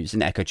biased news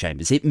and echo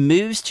chambers. It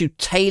moves to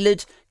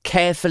tailored,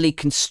 carefully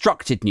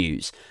constructed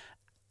news,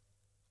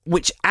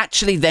 which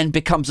actually then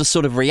becomes a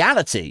sort of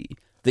reality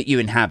that you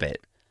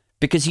inhabit.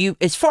 Because you,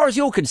 as far as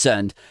you're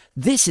concerned,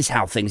 this is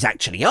how things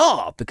actually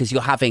are, because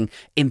you're having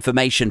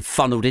information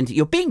funneled into,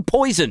 you're being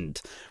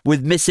poisoned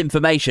with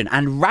misinformation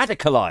and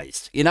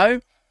radicalized, you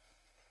know?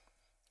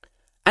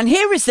 And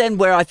here is then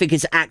where I think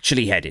it's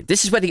actually headed.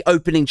 This is where the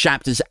opening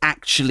chapters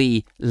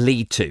actually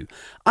lead to.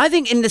 I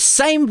think in the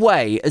same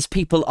way as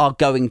people are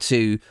going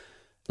to,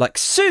 like,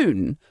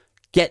 soon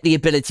get the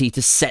ability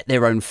to set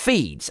their own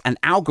feeds and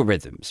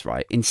algorithms,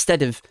 right?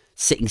 Instead of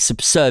sitting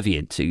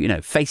subservient to, you know,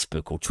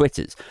 Facebook or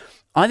Twitter's.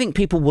 I think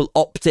people will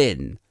opt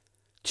in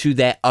to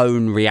their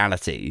own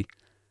reality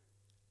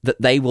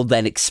that they will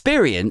then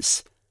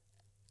experience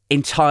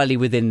entirely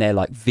within their,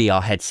 like,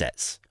 VR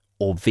headsets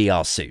or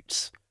VR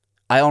suits.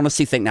 I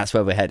honestly think that's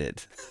where we're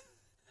headed.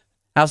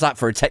 How's that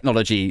for a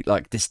technology,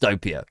 like,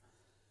 dystopia?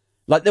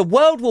 Like, the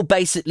world will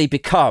basically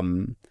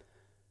become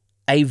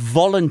a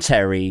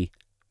voluntary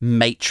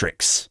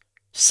matrix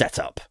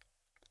setup.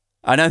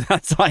 I know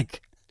that's,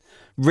 like,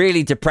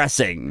 really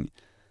depressing.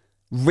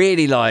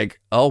 Really, like,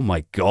 oh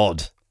my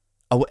God.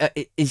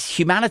 Is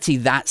humanity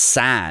that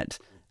sad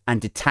and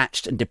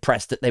detached and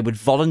depressed that they would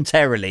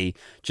voluntarily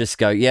just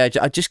go, yeah,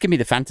 just give me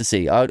the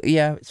fantasy.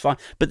 Yeah, it's fine.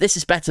 But this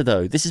is better,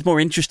 though. This is more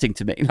interesting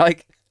to me.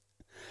 Like,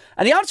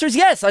 and the answer is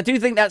yes. I do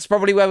think that's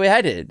probably where we're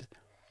headed.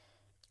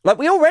 Like,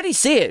 we already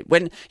see it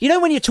when, you know,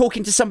 when you're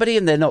talking to somebody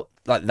and they're not,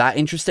 like, that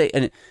interested,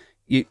 and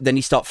then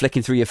you start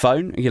flicking through your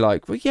phone and you're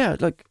like, well, yeah,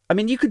 like, I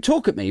mean, you could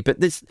talk at me,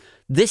 but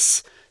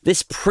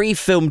this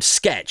pre-filmed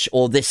sketch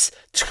or this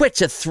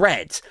Twitter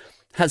thread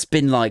has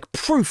been, like,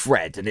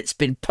 proofread and it's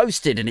been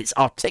posted and it's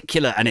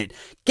articulate and it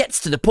gets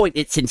to the point,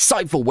 it's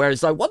insightful.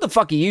 Whereas, like, what the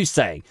fuck are you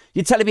saying?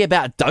 You're telling me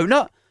about a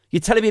donut? You're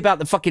telling me about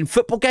the fucking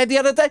football game the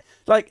other day?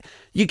 Like,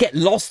 you get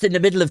lost in the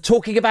middle of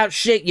talking about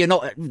shit. You're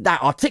not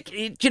that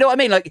articulate. Do you know what I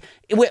mean? Like,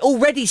 we're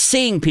already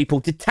seeing people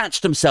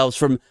detach themselves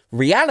from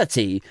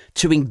reality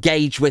to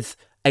engage with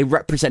a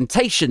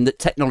representation that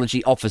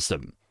technology offers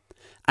them.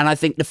 And I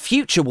think the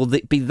future will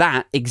be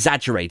that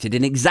exaggerated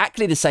in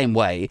exactly the same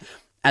way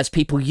as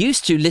people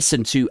used to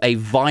listen to a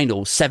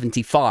vinyl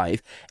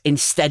 75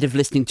 instead of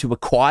listening to a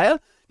choir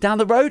down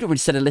the road, or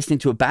instead of listening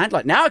to a band.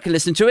 Like, now I can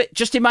listen to it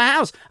just in my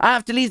house. I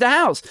have to leave the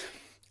house.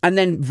 And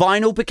then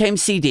vinyl became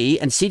CD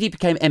and CD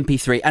became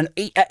MP3. And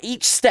at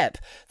each step,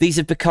 these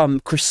have become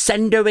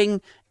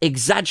crescendoing,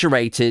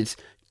 exaggerated,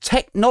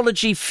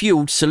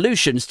 technology-fueled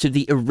solutions to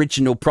the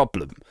original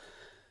problem.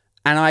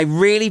 And I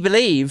really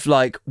believe,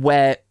 like,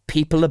 where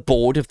people are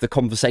bored of the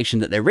conversation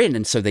that they're in,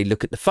 and so they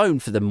look at the phone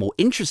for the more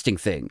interesting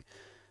thing,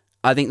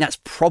 I think that's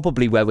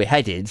probably where we're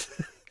headed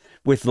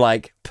with,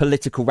 like,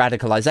 political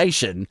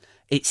radicalization.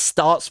 It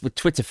starts with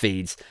Twitter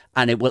feeds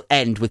and it will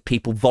end with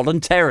people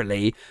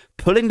voluntarily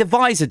pulling the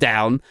visor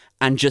down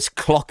and just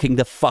clocking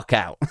the fuck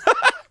out.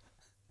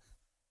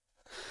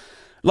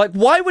 Like,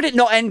 why would it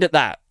not end at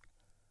that?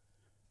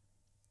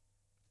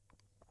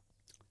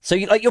 So,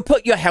 you'll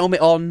put your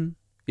helmet on,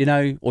 you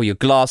know, or your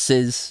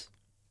glasses,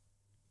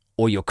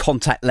 or your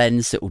contact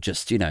lens that will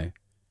just, you know,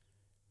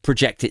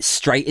 project it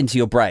straight into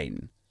your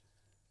brain.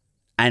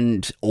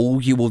 And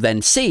all you will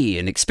then see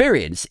and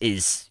experience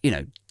is, you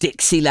know,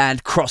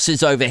 Dixieland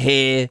crosses over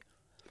here,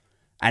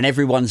 and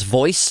everyone's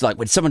voice, like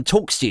when someone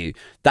talks to you,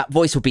 that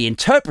voice will be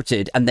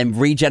interpreted and then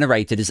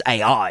regenerated as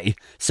AI.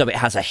 So it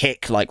has a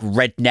hick, like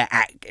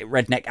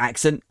redneck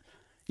accent,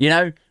 you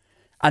know?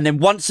 And then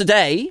once a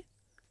day,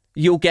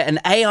 you'll get an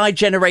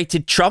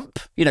AI-generated Trump.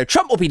 You know,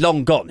 Trump will be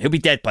long gone. He'll be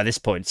dead by this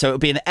point. So it'll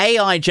be an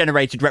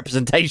AI-generated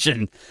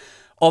representation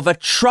of a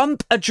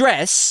Trump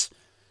address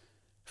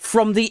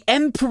from the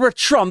Emperor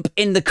Trump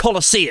in the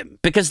Colosseum,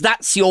 because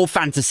that's your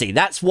fantasy.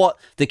 That's what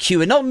the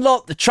QAnon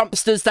lot, the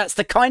Trumpsters, that's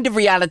the kind of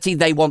reality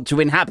they want to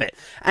inhabit.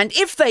 And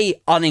if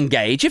they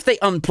unengage, if they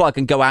unplug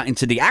and go out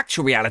into the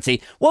actual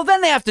reality, well,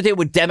 then they have to deal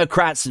with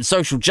Democrats and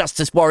social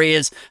justice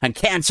warriors and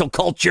cancel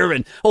culture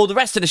and all the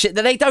rest of the shit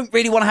that they don't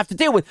really want to have to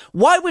deal with.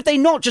 Why would they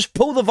not just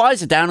pull the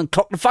visor down and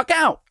clock the fuck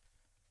out?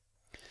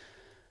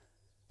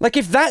 Like,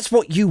 if that's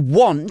what you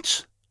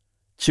want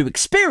to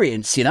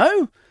experience, you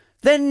know,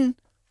 then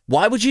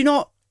why would you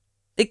not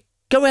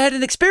go ahead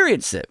and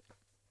experience it?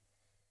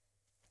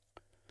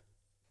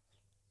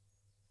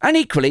 And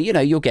equally, you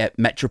know, you'll get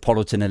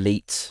metropolitan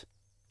elite,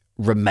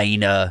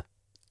 Remainer,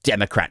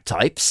 Democrat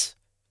types.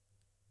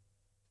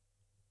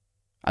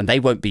 And they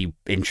won't be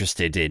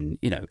interested in,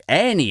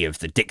 any of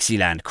the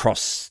Dixieland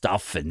cross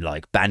stuff and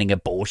like banning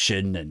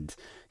abortion and,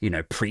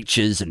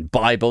 preachers and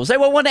Bibles. They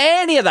won't want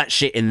any of that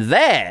shit in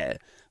their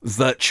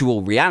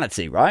virtual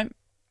reality, right?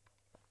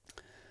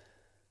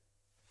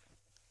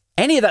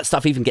 Any of that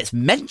stuff even gets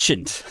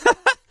mentioned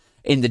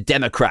in the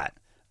Democrat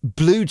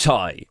blue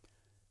tie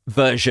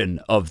version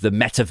of the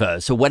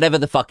metaverse or whatever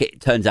the fuck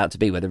it turns out to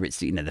be, whether it's,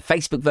 the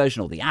Facebook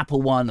version or the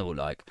Apple one or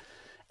like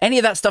any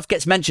of that stuff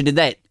gets mentioned in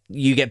there,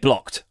 you get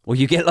blocked or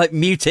you get like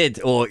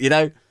muted or,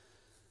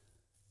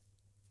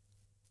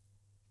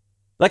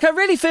 Like, I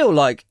really feel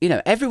like,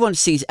 everyone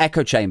sees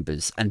echo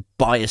chambers and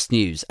biased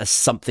news as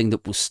something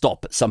that will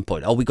stop at some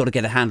point. Oh, we got to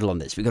get a handle on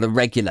this. We got to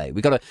regulate.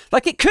 We got to,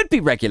 like, it could be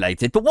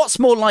regulated, but what's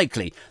more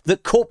likely?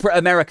 That corporate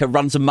America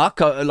runs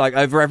amok, like,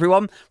 over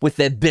everyone with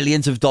their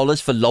billions of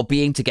dollars for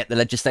lobbying to get the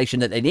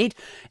legislation that they need?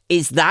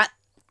 Is that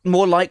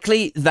more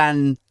likely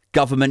than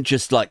government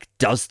just, like,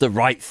 does the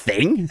right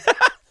thing?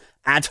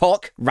 Ad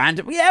hoc,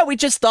 random. Yeah, we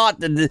just thought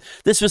that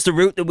this was the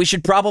route that we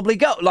should probably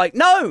go. Like,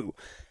 no!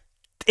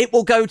 It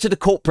will go to the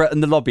corporate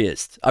and the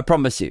lobbyist. I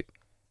promise you.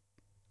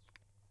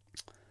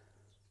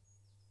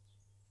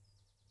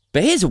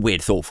 But here's a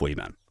weird thought for you,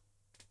 man.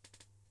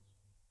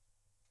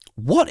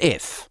 What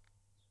if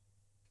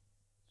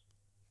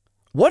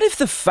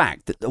the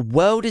fact that the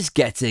world is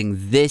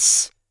getting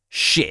this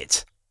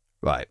shit,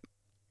 right?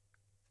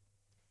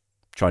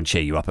 Try and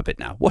cheer you up a bit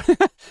now. What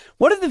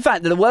if the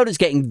fact that the world is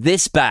getting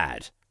this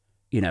bad,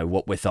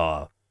 what with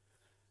our,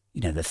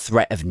 the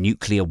threat of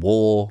nuclear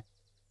war,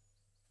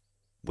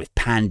 with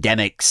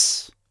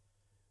pandemics,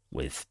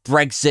 with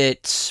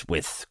Brexit,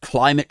 with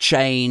climate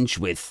change,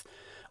 with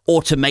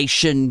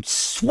automation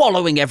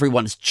swallowing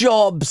everyone's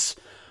jobs.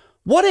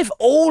 What if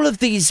all of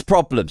these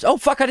problems... Oh,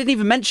 fuck, I didn't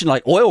even mention,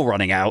 like, oil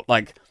running out,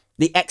 like,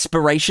 the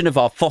expiration of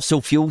our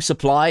fossil fuel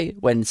supply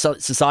when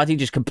society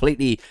just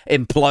completely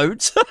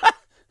implodes.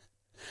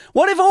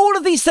 What if all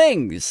of these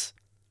things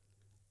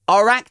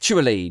are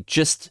actually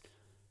just,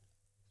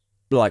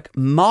 like,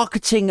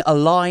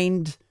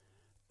 marketing-aligned,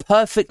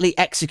 perfectly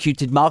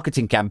executed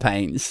marketing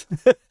campaigns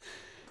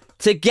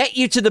to get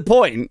you to the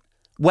point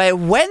where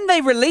when they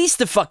release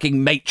the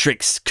fucking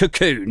Matrix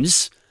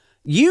cocoons,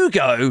 you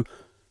go,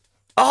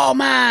 oh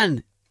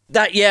man,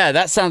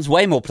 that sounds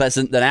way more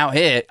pleasant than out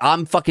here.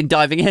 I'm fucking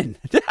diving in.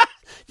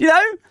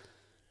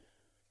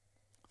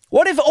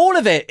 What if all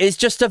of it is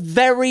just a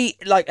very,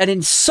 like, an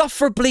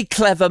insufferably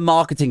clever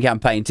marketing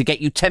campaign to get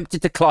you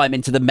tempted to climb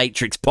into the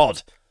Matrix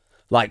pod?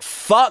 Like,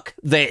 fuck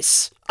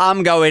this.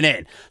 I'm going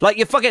in. Like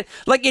you're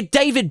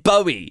David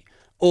Bowie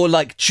or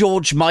like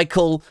George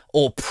Michael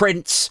or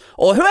Prince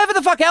or whoever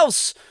the fuck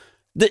else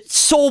that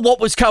saw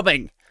what was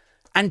coming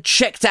and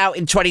checked out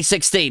in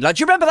 2016. Like,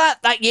 do you remember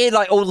that year,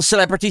 like, all the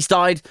celebrities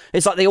died?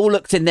 It's like they all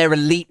looked in their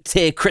elite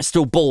tier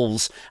crystal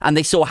balls and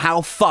they saw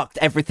how fucked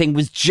everything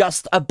was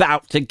just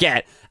about to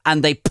get.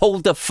 And they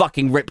pulled the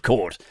fucking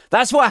Rip-Chord.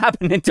 That's what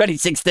happened in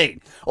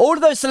 2016. All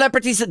of those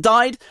celebrities that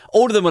died,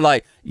 all of them were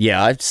like,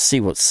 yeah, I see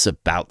what's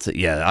about to...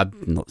 Yeah, I'm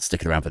not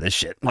sticking around for this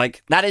shit.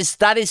 Like, that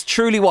is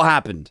truly what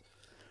happened.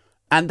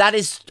 And that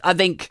is, I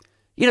think,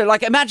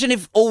 like, imagine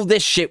if all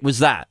this shit was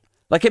that.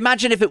 Like,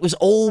 imagine if it was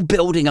all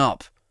building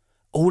up.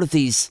 All of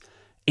these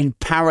in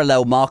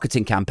parallel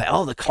marketing campaign.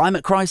 Oh, the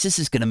climate crisis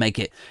is going to make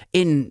it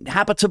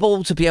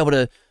uninhabitable to be able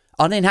to...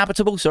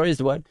 Uninhabitable, sorry, is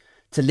the word.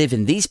 To live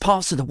in these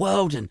parts of the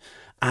world and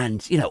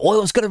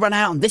oil's going to run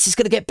out and this is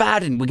going to get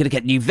bad and we're going to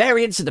get new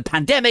variants of the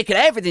pandemic and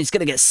everything's going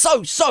to get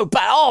so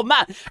bad. Oh,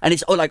 man. And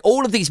it's like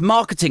all of these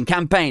marketing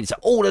campaigns are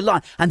all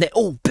aligned and they're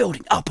all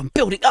building up and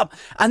building up.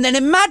 And then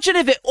imagine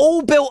if it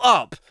all built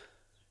up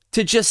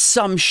to just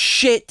some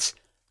shit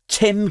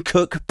Tim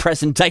Cook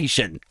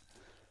presentation.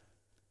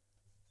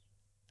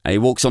 And he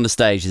walks on the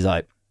stage. He's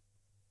like,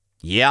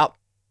 yep.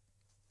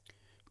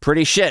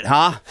 Pretty shit,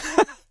 huh?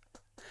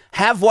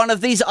 Have one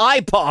of these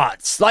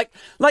iPods. Like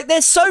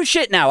they're so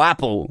shit now,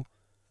 Apple.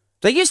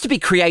 They used to be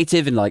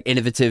creative and, like,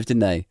 innovative,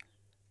 didn't they?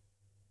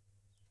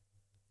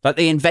 Like,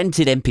 they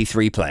invented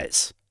MP3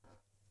 players.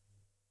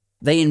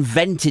 They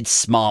invented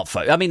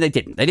smartphones. I mean, they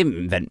didn't. They didn't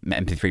invent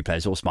MP3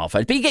 players or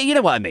smartphones. But you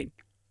know what I mean.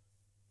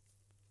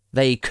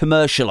 They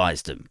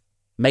commercialized them.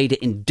 Made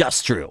it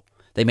industrial.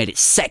 They made it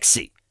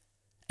sexy.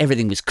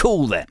 Everything was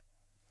cool then.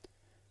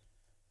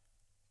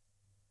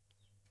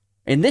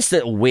 In this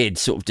little weird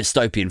sort of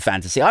dystopian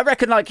fantasy, I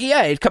reckon, like,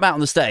 yeah, he'd come out on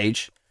the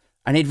stage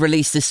and he'd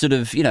release this sort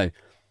of,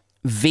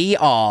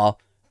 VR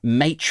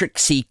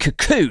Matrixy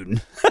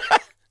cocoon.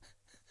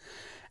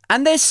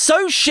 And they're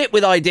so shit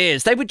with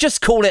ideas, they would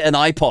just call it an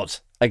iPod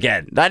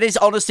again. That is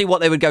honestly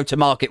what they would go to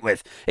market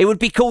with. It would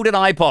be called an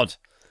iPod.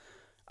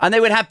 And they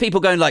would have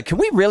people going like, can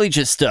we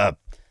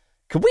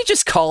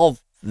just call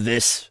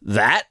this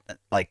that?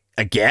 Like,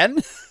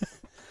 again?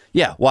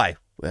 Yeah, why?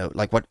 Well,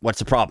 like, what's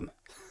the problem?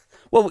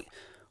 Well,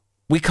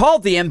 we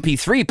called the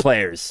MP3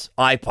 players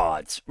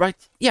iPods, right?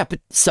 Yeah, but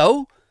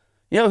so?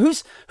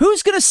 Who's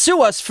going to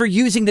sue us for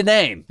using the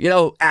name?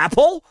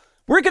 Apple?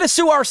 We're going to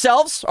sue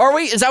ourselves, are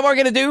we? Is that what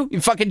we're going to do? You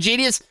fucking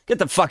genius? Get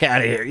the fuck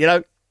out of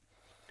here,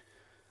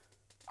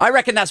 I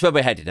reckon that's where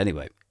we're headed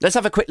anyway. Let's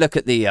have a quick look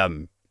at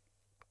the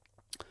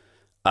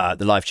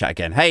live chat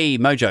again. Hey,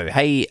 Mojo.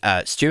 Hey,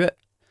 Stuart.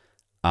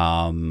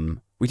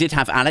 We did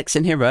have Alex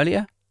in here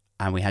earlier,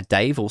 and we had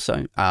Dave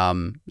also.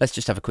 Let's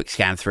just have a quick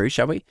scan through,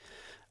 shall we?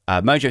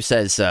 Mojo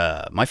says,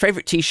 my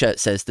favourite T-shirt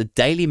says, the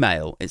Daily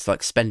Mail, it's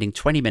like spending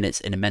 20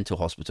 minutes in a mental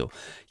hospital.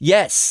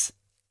 Yes,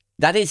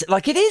 that is,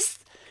 like, it is,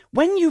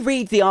 when you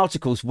read the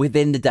articles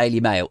within the Daily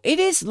Mail, it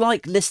is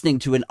like listening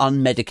to an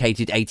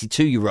unmedicated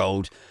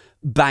 82-year-old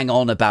bang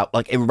on about,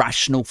 like,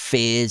 irrational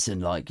fears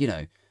and, like, you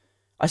know.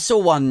 I saw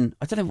one,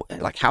 I don't know,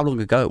 like, how long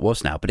ago it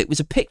was now, but it was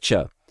a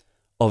picture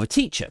of a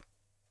teacher.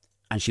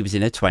 And she was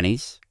in her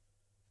 20s,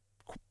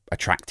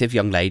 attractive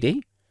young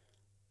lady.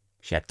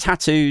 She had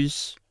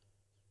tattoos.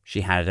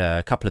 She had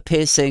a couple of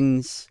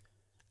piercings.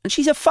 And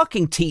she's a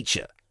fucking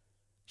teacher.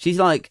 She's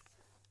like,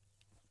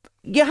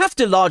 you have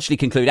to largely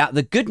conclude out of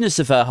the goodness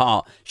of her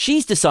heart,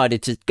 she's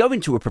decided to go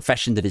into a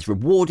profession that is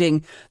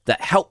rewarding,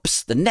 that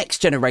helps the next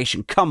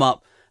generation come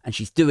up. And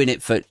she's doing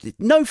it for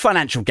no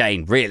financial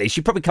gain, really.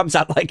 She probably comes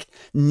out like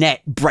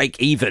net break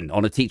even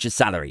on a teacher's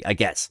salary, I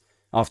guess,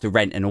 after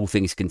rent and all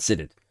things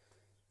considered.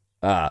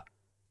 But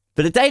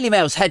the Daily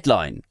Mail's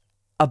headline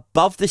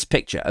above this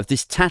picture of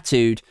this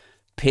tattooed,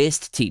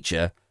 pierced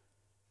teacher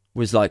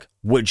was like,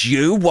 would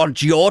you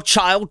want your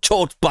child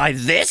taught by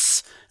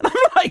this? And I'm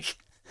like,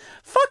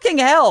 fucking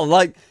hell.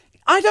 Like,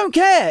 I don't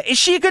care. Is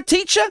she a good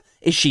teacher?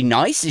 Is she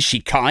nice? Is she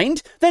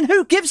kind? Then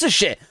who gives a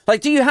shit?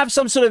 Like, do you have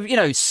some sort of, you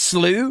know,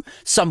 slough,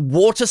 some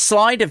water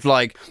slide of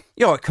like,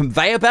 you know, a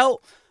conveyor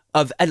belt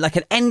of like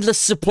an endless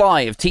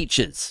supply of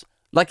teachers?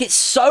 Like, it's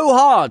so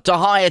hard to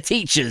hire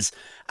teachers.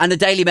 And the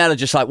Daily Mail are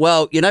just like,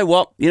 well, you know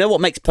what? You know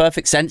what makes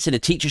perfect sense in a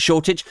teacher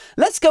shortage?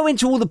 Let's go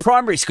into all the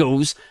primary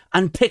schools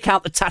and pick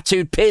out the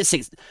tattooed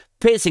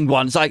piercing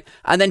ones, like,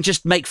 and then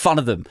just make fun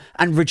of them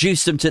and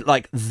reduce them to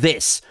like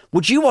this.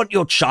 Would you want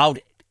your child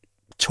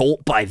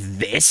taught by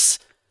this?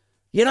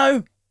 You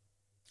know?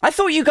 I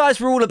thought you guys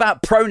were all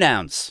about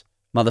pronouns,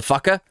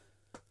 motherfucker.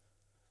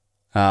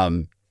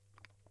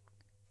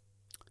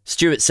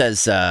 Stuart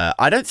says,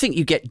 I don't think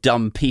you get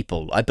dumb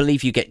people. I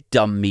believe you get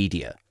dumb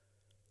media.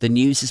 The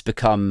news has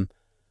become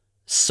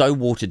so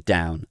watered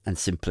down and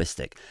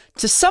simplistic.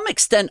 To some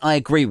extent, I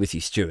agree with you,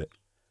 Stuart.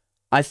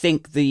 I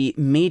think the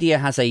media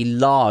has a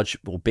large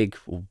or big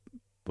or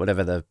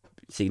whatever the...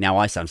 See, now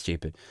I sound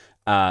stupid.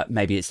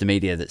 Maybe it's the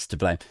media that's to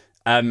blame.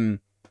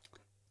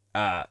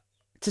 To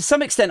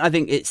some extent, I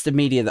think it's the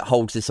media that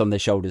holds this on their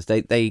shoulders.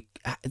 They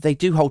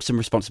do hold some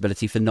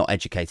responsibility for not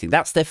educating.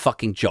 That's their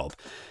fucking job.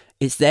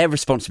 It's their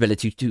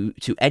responsibility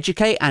to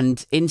educate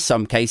and, in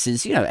some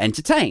cases, you know,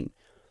 entertain.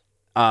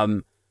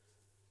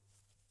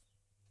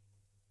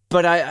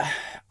 But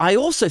I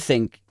also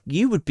think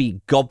you would be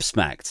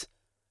gobsmacked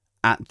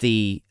at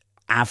the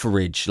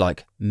average,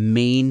 like,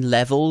 mean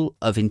level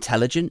of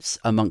intelligence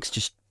amongst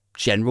just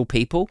general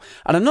people.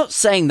 And I'm not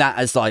saying that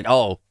as like,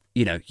 oh,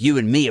 you know, you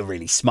and me are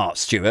really smart,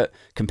 Stuart,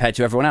 compared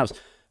to everyone else.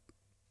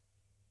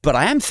 But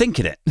I am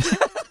thinking it.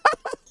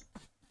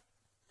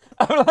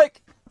 I'm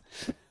like,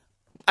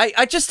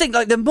 I just think,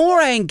 like, the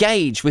more I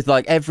engage with,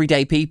 like,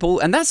 everyday people,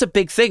 and that's a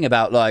big thing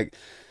about, like,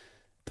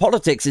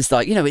 politics is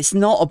like, you know, it's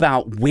not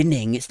about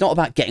winning. It's not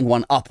about getting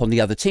one up on the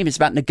other team. It's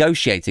about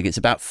negotiating. It's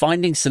about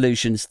finding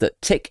solutions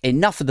that tick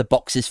enough of the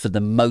boxes for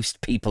the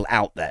most people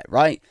out there,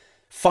 right?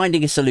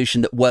 Finding a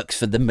solution that works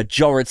for the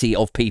majority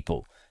of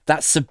people.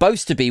 That's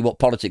supposed to be what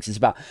politics is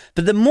about.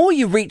 But the more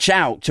you reach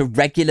out to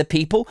regular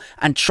people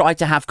and try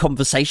to have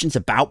conversations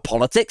about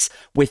politics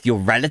with your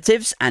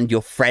relatives and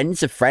your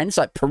friends of friends,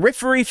 like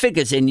periphery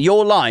figures in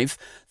your life,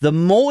 the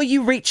more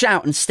you reach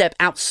out and step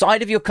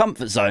outside of your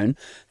comfort zone,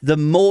 the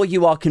more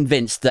you are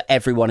convinced that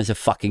everyone is a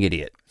fucking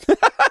idiot.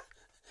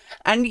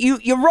 And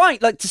you're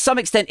right. Like, to some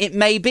extent, it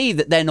may be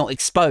that they're not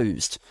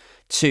exposed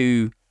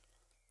to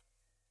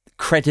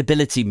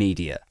credibility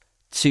media,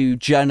 to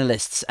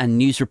journalists and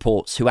news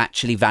reports who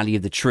actually value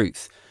the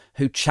truth,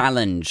 who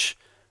challenge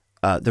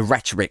the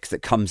rhetoric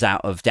that comes out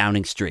of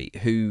Downing Street,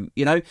 who,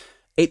 you know,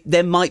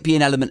 there might be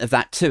an element of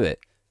that to it.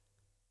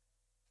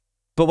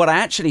 But what I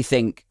actually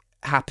think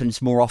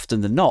happens more often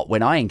than not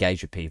when I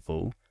engage with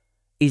people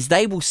is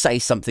they will say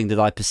something that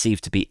I perceive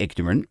to be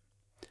ignorant.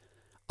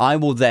 I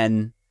will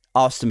then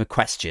ask them a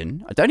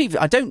question. I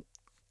don't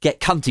get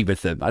cunty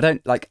with them.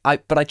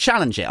 But I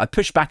challenge it. I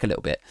push back a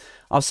little bit.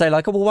 I'll say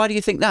like, oh, well, why do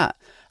you think that?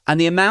 And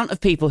the amount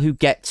of people who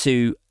get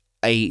to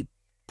a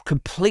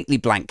completely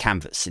blank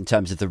canvas in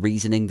terms of the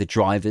reasoning, the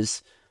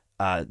drivers,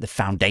 the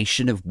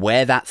foundation of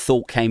where that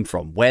thought came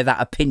from, where that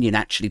opinion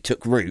actually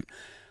took root.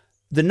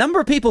 The number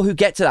of people who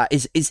get to that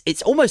is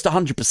it's almost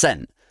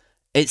 100%.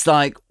 It's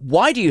like,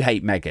 why do you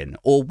hate Meghan?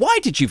 Or why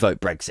did you vote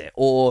Brexit?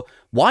 Or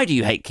why do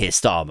you hate Keir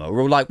Starmer?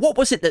 Or like, what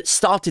was it that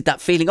started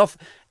that feeling off?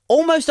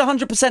 Almost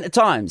 100% of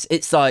times,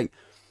 it's like,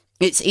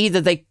 it's either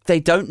they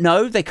don't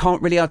know, they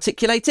can't really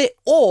articulate it,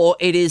 or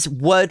it is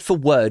word for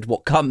word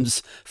what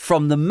comes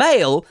from the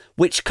Mail,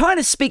 which kind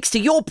of speaks to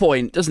your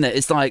point, doesn't it?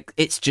 It's like,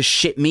 it's just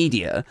shit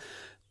media.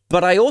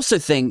 But I also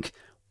think,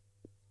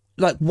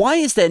 like, why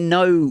is there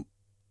no,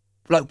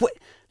 like,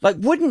 Like,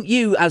 wouldn't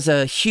you, as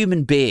a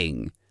human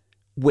being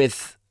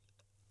with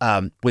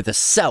a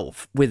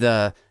self, with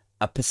a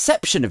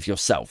perception of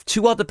yourself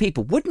to other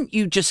people, wouldn't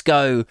you just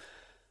go,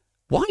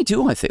 why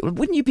do I think?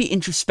 Wouldn't you be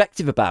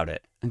introspective about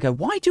it and go,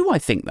 why do I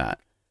think that?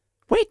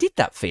 Where did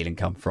that feeling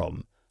come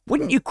from?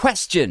 Wouldn't you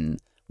question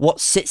what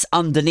sits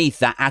underneath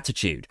that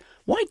attitude?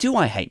 Why do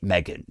I hate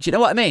Meghan? Do you know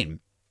what I mean?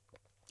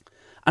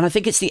 And I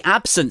think it's the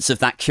absence of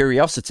that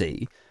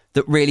curiosity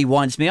that really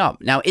winds me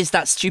up. Now, is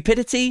that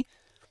stupidity?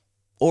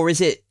 Or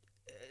is it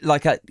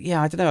like I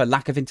don't know, a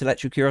lack of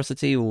intellectual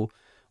curiosity, or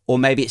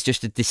maybe it's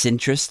just a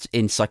disinterest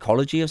in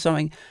psychology or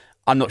something?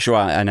 I'm not sure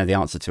I know the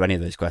answer to any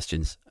of those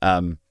questions.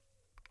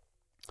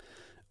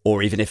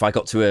 Or even if I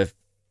got to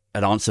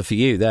an answer for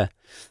you there.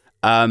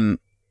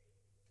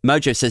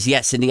 Mojo says,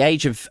 yes, in the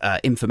age of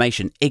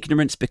information,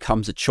 ignorance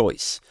becomes a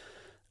choice.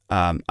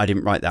 I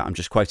didn't write that. I'm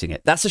just quoting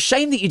it. That's a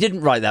shame that you didn't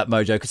write that,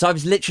 Mojo, because I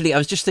was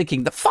just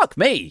thinking, the fuck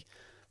me.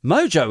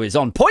 Mojo is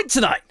on point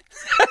tonight.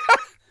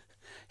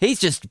 He's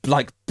just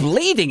like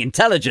bleeding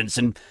intelligence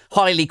and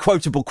highly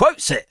quotable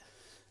quotes it.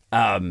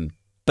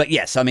 But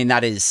yes, I mean,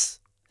 there's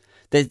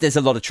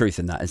a lot of truth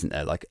in that, isn't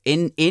there? Like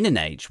in an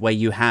age where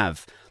you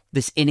have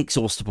this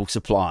inexhaustible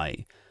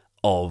supply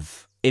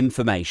of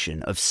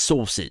information, of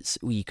sources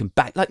where you can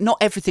back, like not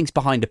everything's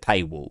behind a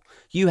paywall.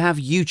 You have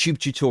YouTube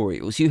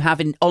tutorials, you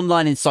have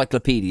online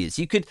encyclopedias,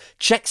 you could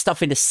check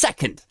stuff in a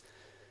second.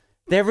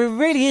 There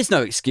really is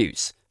no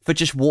excuse for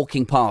just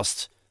walking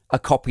past a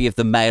copy of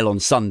the Mail on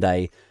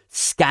Sunday,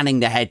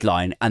 scanning the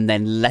headline, and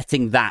then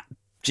letting that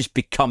just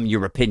become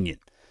your opinion.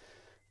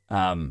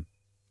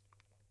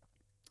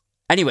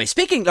 Anyway,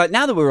 speaking, like,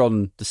 now that we're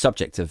on the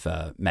subject of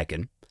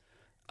Meghan,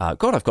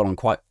 God, I've gone on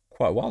quite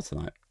a while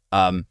tonight.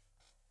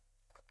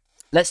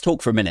 Let's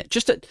talk for a minute,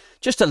 just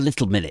a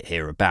little minute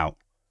here about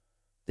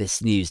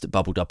this news that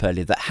bubbled up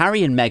earlier, that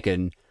Harry and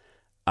Meghan,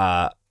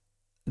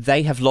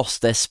 they have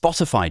lost their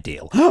Spotify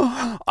deal.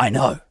 I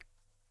know.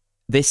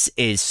 This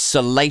is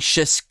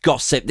salacious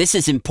gossip. This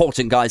is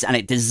important, guys, and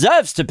it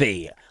deserves to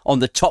be on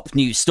the top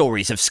news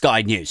stories of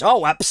Sky News.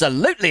 Oh,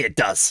 absolutely it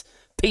does.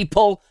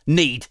 People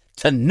need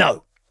to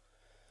know.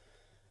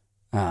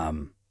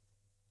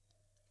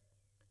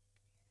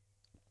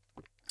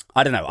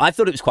 I don't know. I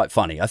thought it was quite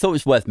funny. I thought it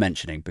was worth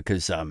mentioning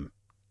because, I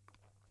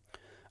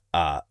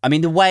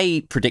mean, the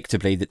way,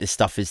 predictably, that this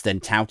stuff is then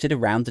touted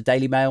around the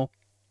Daily Mail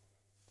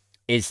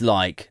is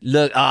like,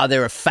 look,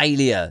 they're a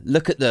failure.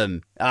 Look at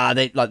them.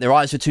 They like their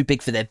eyes were too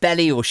big for their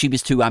belly, or she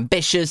was too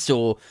ambitious,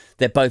 or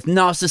they're both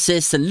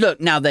narcissists. And look,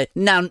 now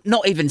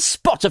not even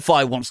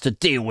Spotify wants to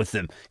deal with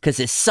them because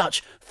they're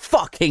such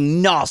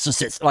fucking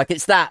narcissists. Like,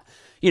 it's that,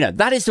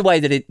 that is the way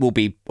that it will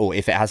be, or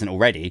if it hasn't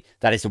already,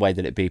 that is the way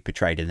that it be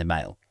portrayed in the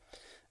Mail.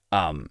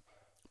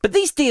 But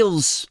these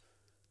deals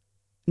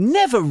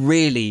never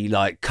really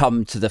like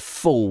come to the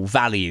full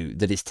value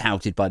that is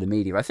touted by the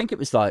media. I think it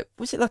was like,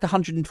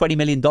 $120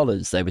 million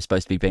they were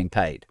supposed to be being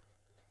paid?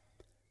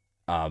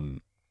 I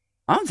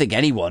don't think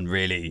anyone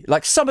really,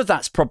 like, some of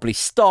that's probably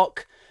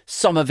stock.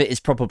 Some of it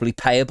is probably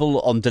payable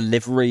on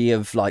delivery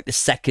of like the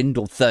second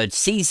or third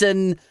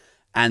season.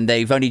 And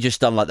they've only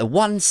just done like the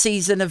one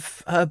season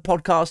of her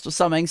podcast or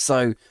something.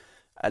 So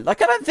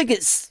like, I don't think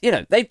it's,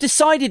 they've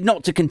decided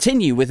not to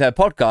continue with her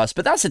podcast,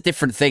 but that's a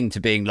different thing to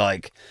being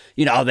like,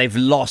 they've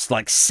lost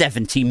like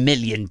 $70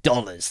 million.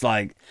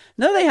 Like,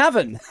 no, they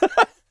haven't.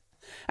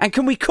 And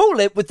can we call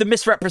it with the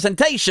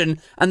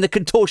misrepresentation and the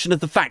contortion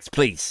of the facts,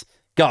 please?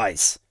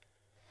 Guys.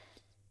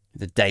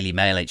 The Daily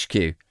Mail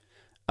HQ.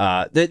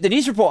 The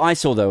news report I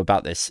saw, though,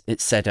 about this, it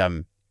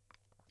said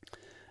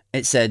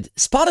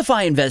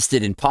Spotify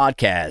invested in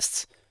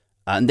podcasts.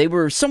 And they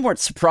were somewhat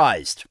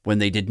surprised when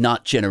they did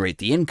not generate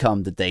the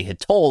income that they had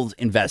told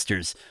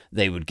investors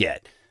they would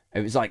get. It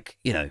was like,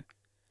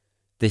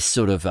 this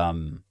sort of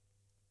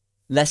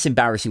less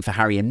embarrassing for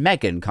Harry and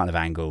Meghan kind of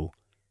angle,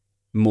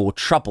 more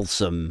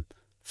troublesome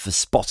for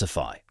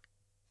Spotify.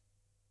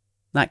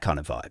 That kind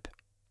of vibe.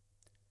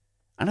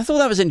 And I thought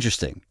that was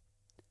interesting.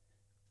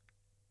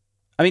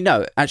 I mean,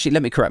 no, actually,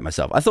 let me correct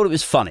myself. I thought it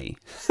was funny.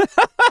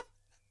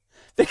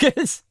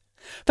 Because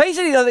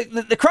basically,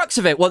 the crux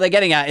of it, what they're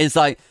getting at is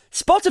like,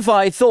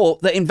 Spotify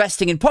thought that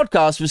investing in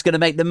podcasts was going to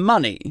make them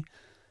money.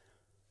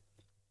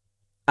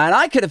 And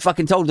I could have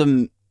fucking told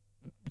them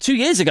 2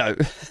 years ago.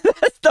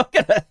 That's not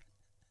gonna...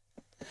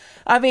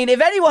 I mean,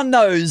 if anyone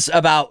knows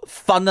about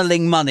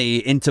funneling money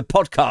into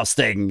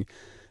podcasting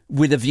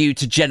with a view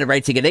to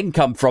generating an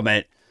income from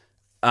it,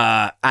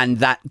 and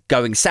that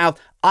going south,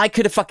 I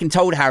could have fucking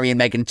told Harry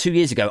and Meghan 2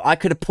 years ago. I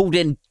could have pulled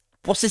in,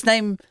 what's his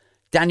name?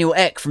 Daniel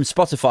Ek from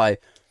Spotify.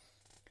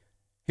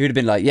 He would have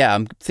been like, yeah,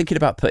 I'm thinking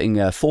about putting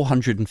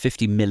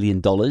 $450 million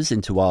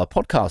into our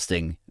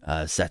podcasting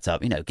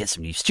setup. Get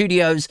some new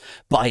studios,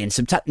 buy in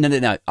some...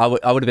 No. I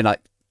would have been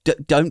like,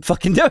 don't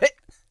fucking do it.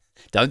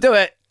 Don't do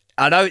it.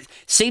 I know it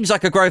seems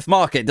like a growth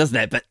market, doesn't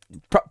it? But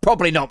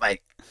probably not,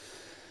 mate.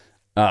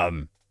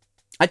 I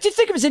did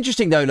think it was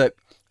interesting, though. Look,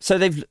 so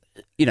they've,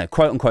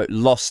 quote unquote,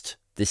 lost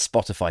this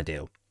Spotify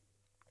deal.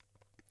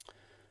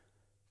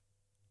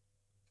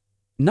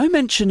 No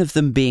mention of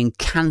them being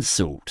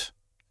cancelled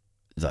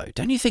though.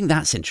 Don't you think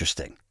that's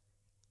interesting?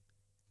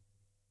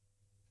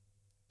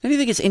 Don't you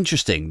think it's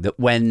interesting that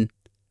when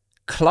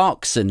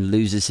Clarkson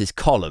loses his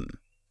column,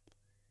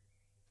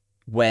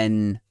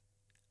 when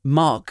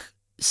Mark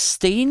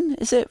Steen,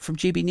 is it, from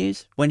GB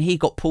News? When he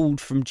got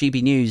pulled from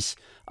GB News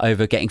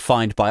over getting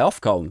fined by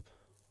Ofcom,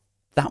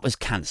 that was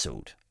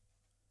cancelled.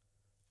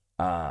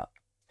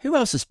 Who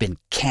else has been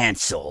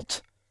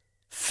cancelled?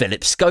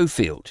 Philip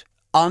Schofield.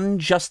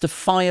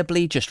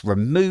 Unjustifiably just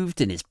removed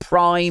in his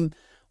prime.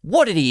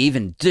 What did he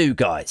even do,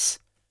 guys?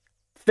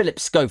 Philip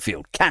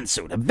Schofield,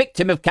 cancelled. A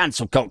victim of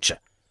cancel culture.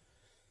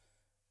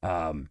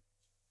 And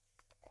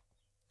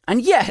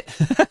yet...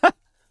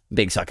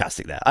 being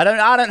sarcastic there. I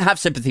don't have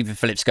sympathy for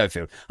Philip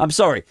Schofield. I'm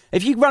sorry.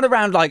 If you run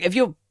around like... If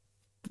you're...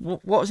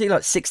 What was he,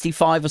 like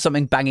 65 or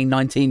something, banging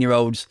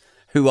 19-year-olds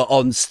who are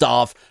on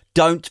staff,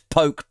 don't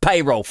poke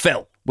payroll,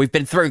 Phil. We've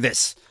been through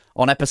this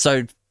on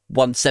episode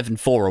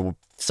 174 or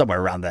somewhere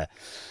around there.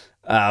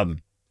 I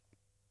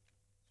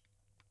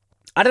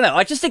don't know.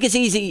 I just think it's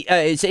easy.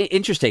 It's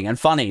interesting and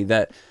funny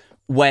that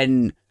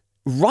when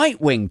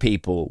right-wing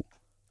people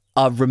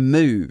are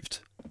removed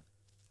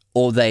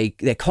or their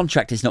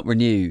contract is not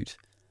renewed,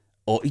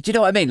 or do you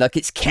know what I mean? Like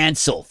it's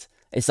cancelled.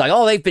 It's like,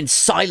 oh, they've been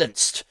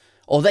silenced,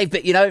 or they've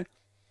been, you know,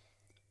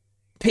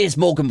 Piers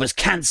Morgan was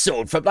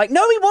cancelled from, like,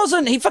 no, he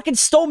wasn't. He fucking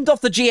stormed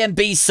off the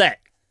GMB set.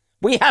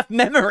 We have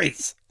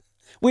memories.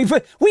 We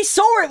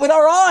saw it with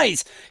our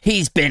eyes.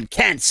 He's been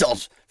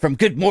cancelled from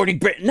Good Morning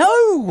Britain.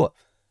 No!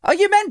 Are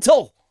you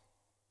mental?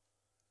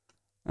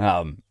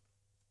 But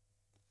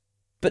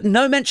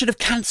no mention of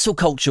cancel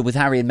culture with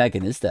Harry and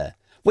Meghan, is there?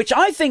 Which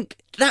I think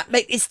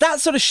it's that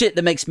sort of shit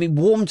that makes me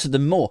warm to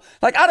them more.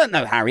 Like, I don't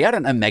know Harry, I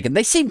don't know Meghan.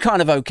 They seem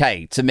kind of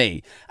okay to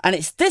me. And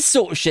it's this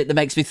sort of shit that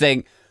makes me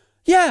think,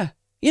 yeah,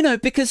 you know,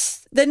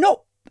 because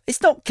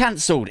it's not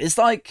cancelled. It's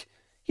like,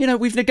 you know,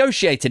 we've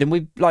negotiated and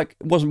it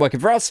wasn't working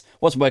for us,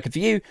 wasn't working for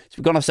you. So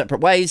we've gone our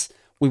separate ways.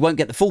 We won't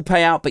get the full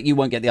payout, but you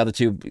won't get the other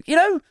two. You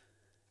know,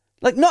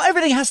 like not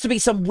everything has to be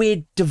some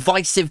weird,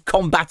 divisive,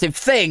 combative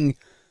thing.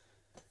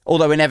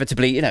 Although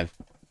inevitably, you know,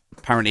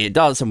 apparently it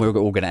does. And we're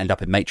all going to end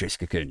up in Matrix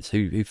cocoons.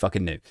 Who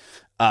fucking knew?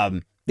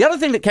 The other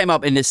thing that came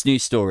up in this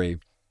news story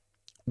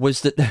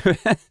was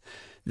that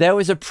there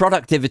was a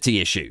productivity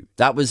issue.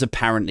 That was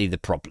apparently the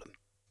problem.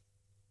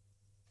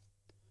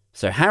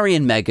 So Harry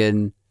and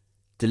Meghan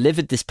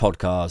delivered this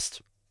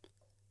podcast.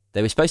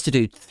 They were supposed to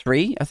do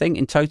 3, I think,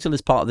 in total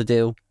as part of the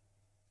deal.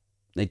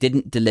 They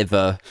didn't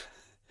deliver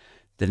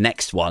the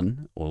next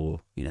one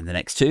or, you know, the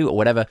next 2 or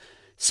whatever.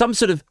 Some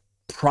sort of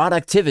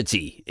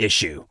productivity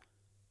issue,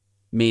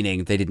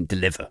 meaning they didn't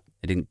deliver.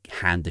 They didn't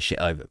hand the shit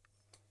over.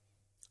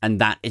 And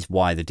that is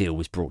why the deal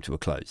was brought to a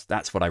close.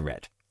 That's what I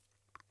read.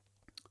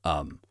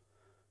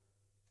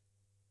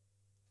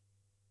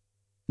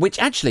 Which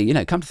actually, you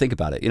know, come to think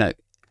about it, you know,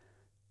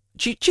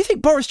 do you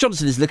think Boris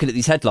Johnson is looking at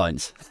these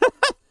headlines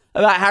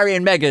about Harry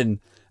and Meghan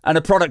and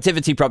a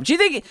productivity problem? Do you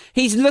think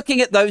he's looking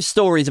at those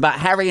stories about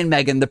Harry and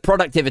Meghan, the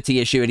productivity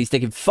issue, and he's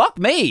thinking, fuck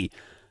me,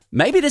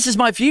 maybe this is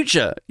my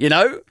future, you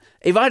know?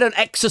 If I don't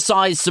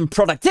exercise some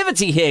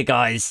productivity here,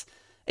 guys,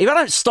 if I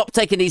don't stop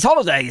taking these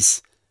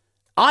holidays,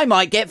 I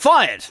might get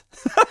fired.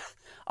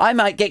 I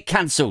might get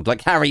cancelled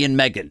like Harry and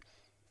Meghan.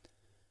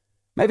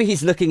 Maybe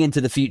he's looking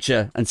into the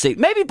future and see.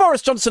 Maybe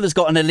Boris Johnson has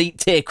got an elite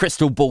tier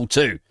crystal ball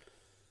too.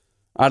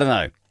 I don't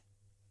know.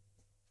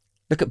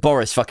 Look at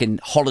Boris fucking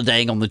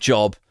holidaying on the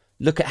job.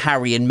 Look at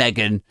Harry and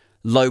Meghan,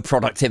 low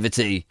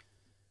productivity.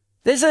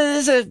 There's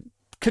a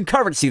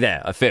concurrency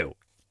there, I feel.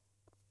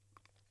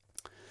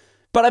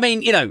 But I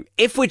mean, you know,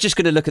 if we're just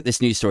going to look at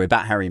this news story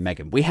about Harry and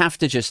Meghan, we have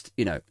to just,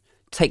 you know,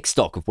 take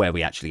stock of where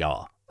we actually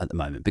are at the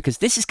moment. Because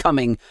this is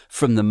coming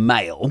from the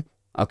Mail,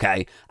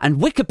 okay?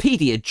 And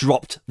Wikipedia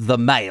dropped the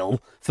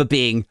Mail for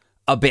being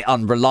a bit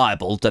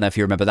unreliable. Don't know if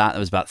you remember that. That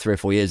was about 3 or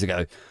 4 years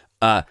ago.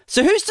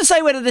 So who's to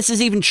say whether this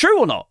is even true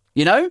or not?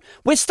 You know,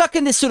 we're stuck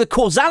in this sort of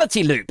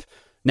causality loop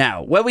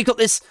now where we got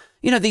this,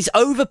 you know, these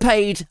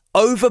overpaid,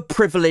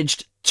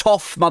 overprivileged,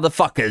 toff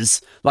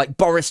motherfuckers like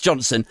Boris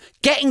Johnson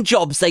getting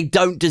jobs they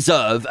don't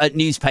deserve at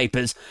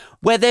newspapers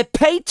where they're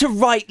paid to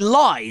write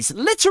lies,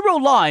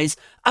 literal lies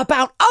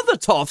about other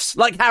toffs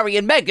like Harry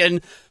and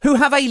Meghan who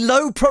have a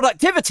low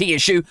productivity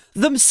issue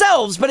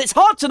themselves. But it's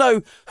hard to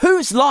know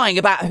who's lying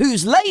about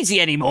who's lazy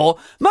anymore,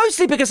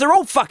 mostly because they're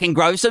all fucking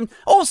gross and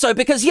also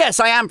because, yes,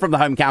 I am from the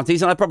home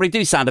counties and I probably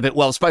do sound a bit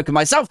well-spoken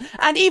myself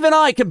and even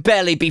I can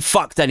barely be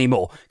fucked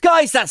anymore.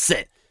 Guys, that's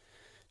it.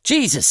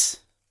 Jesus.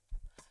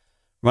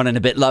 Running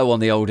a bit low on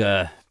the old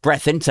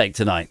breath intake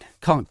tonight.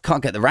 Can't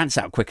get the rants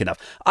out quick enough.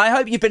 I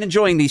hope you've been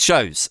enjoying these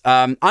shows.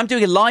 I'm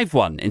doing a live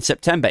one in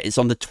September. It's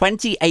on the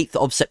 28th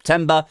of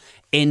September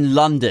in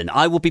London.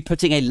 I will be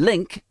putting a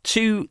link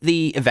to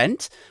the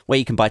event where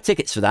you can buy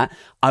tickets for that.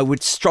 I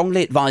would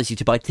strongly advise you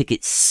to buy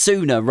tickets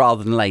sooner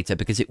rather than later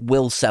because it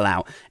will sell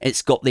out.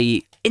 It's got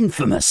the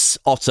infamous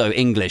Otto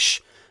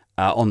English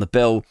on the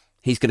bill.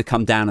 He's going to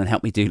come down and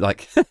help me do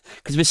like...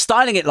 because we're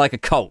styling it like a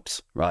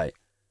cult, right?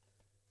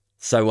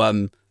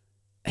 So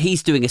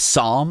he's doing a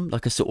psalm,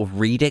 like a sort of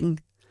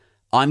reading.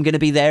 I'm going to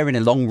be there in a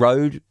long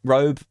robe.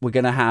 We're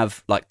going to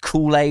have like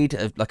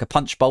Kool-Aid, like a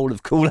punch bowl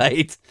of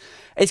Kool-Aid.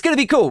 It's going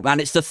to be cool, man.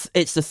 It's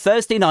the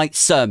Thursday night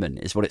sermon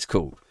is what it's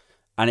called.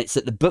 And it's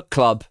at the book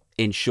club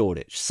in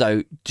Shoreditch.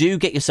 So do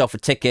get yourself a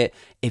ticket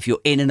if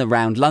you're in and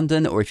around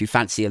London, or if you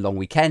fancy a long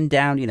weekend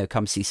down,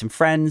 come see some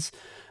friends.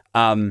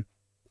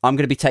 I'm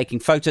going to be taking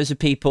photos of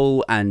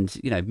people and,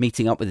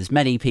 meeting up with as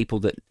many people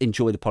that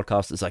enjoy the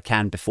podcast as I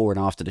can before and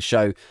after the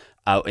show.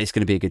 It's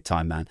going to be a good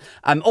time, man.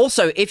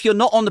 Also, if you're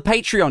not on the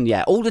Patreon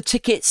yet, all the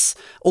tickets,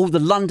 all the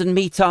London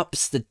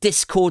meetups, the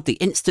Discord, the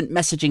instant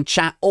messaging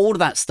chat, all of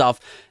that stuff,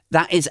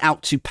 that is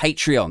out to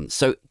Patreon.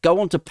 So go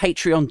on to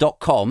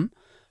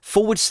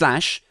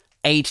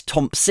patreon.com/Aid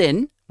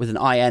Thompson with an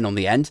IN on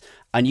the end,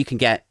 and you can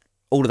get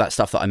all of that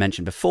stuff that I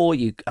mentioned before.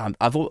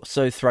 I've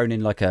also thrown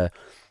in like a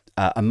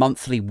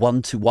monthly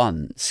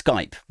one-to-one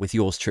Skype with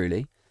yours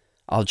truly.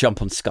 I'll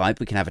jump on Skype.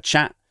 We can have a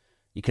chat.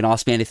 You can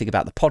ask me anything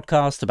about the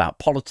podcast, about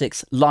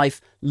politics, life,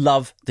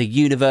 love, the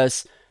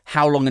universe,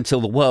 how long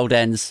until the world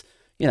ends.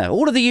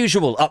 All of the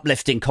usual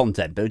uplifting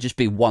content, but it'll just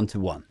be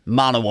one-to-one,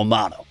 mano a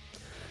mano.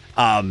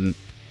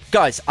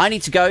 Guys, I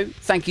need to go.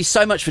 Thank you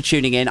so much for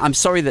tuning in. I'm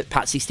sorry that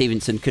Patsy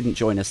Stevenson couldn't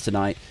join us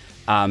tonight,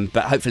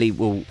 but hopefully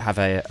we'll have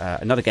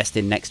another guest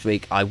in next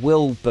week. I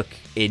will book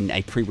in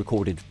a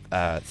pre-recorded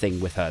thing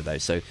with her, though,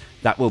 so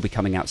that will be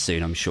coming out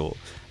soon, I'm sure.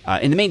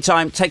 In the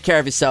meantime, take care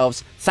of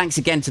yourselves. Thanks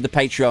again to the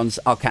Patreons.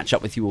 I'll catch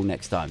up with you all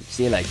next time.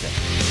 See you later.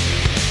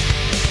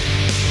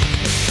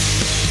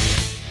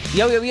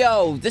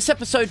 Yo. This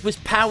episode was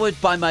powered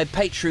by my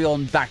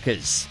Patreon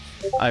backers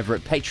over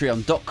at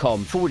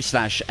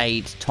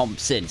patreon.com/Aid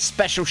Thompson.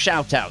 Special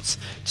shout outs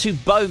to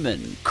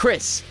Bowman,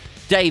 Chris,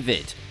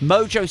 David,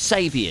 Mojo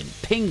Sabian,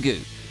 Pingu,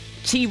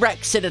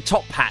 T-Rex in a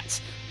top hat,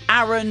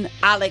 Aaron,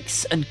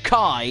 Alex, and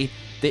Kai.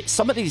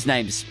 Some of these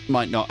names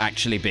might not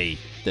actually be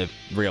the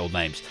real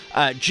names.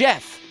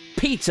 Jeff,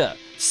 Peter,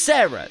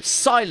 Sarah,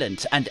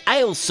 Silent, and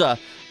Ailsa,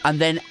 and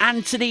then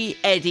Anthony,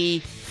 Eddie,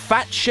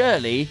 Fat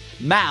Shirley,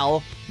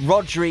 Mal,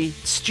 Rodri,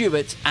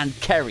 Stuart, and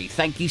Kerry.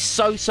 Thank you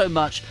so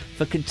much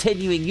for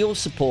continuing your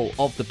support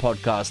of the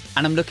podcast,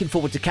 and I'm looking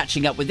forward to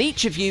catching up with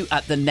each of you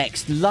at the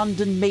next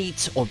London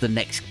meet or the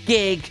next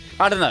gig.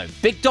 I don't know.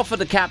 Big doff of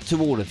the cap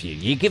to all of you.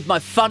 You give my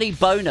funny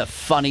bone a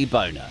funny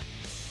boner.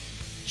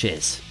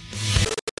 Cheers.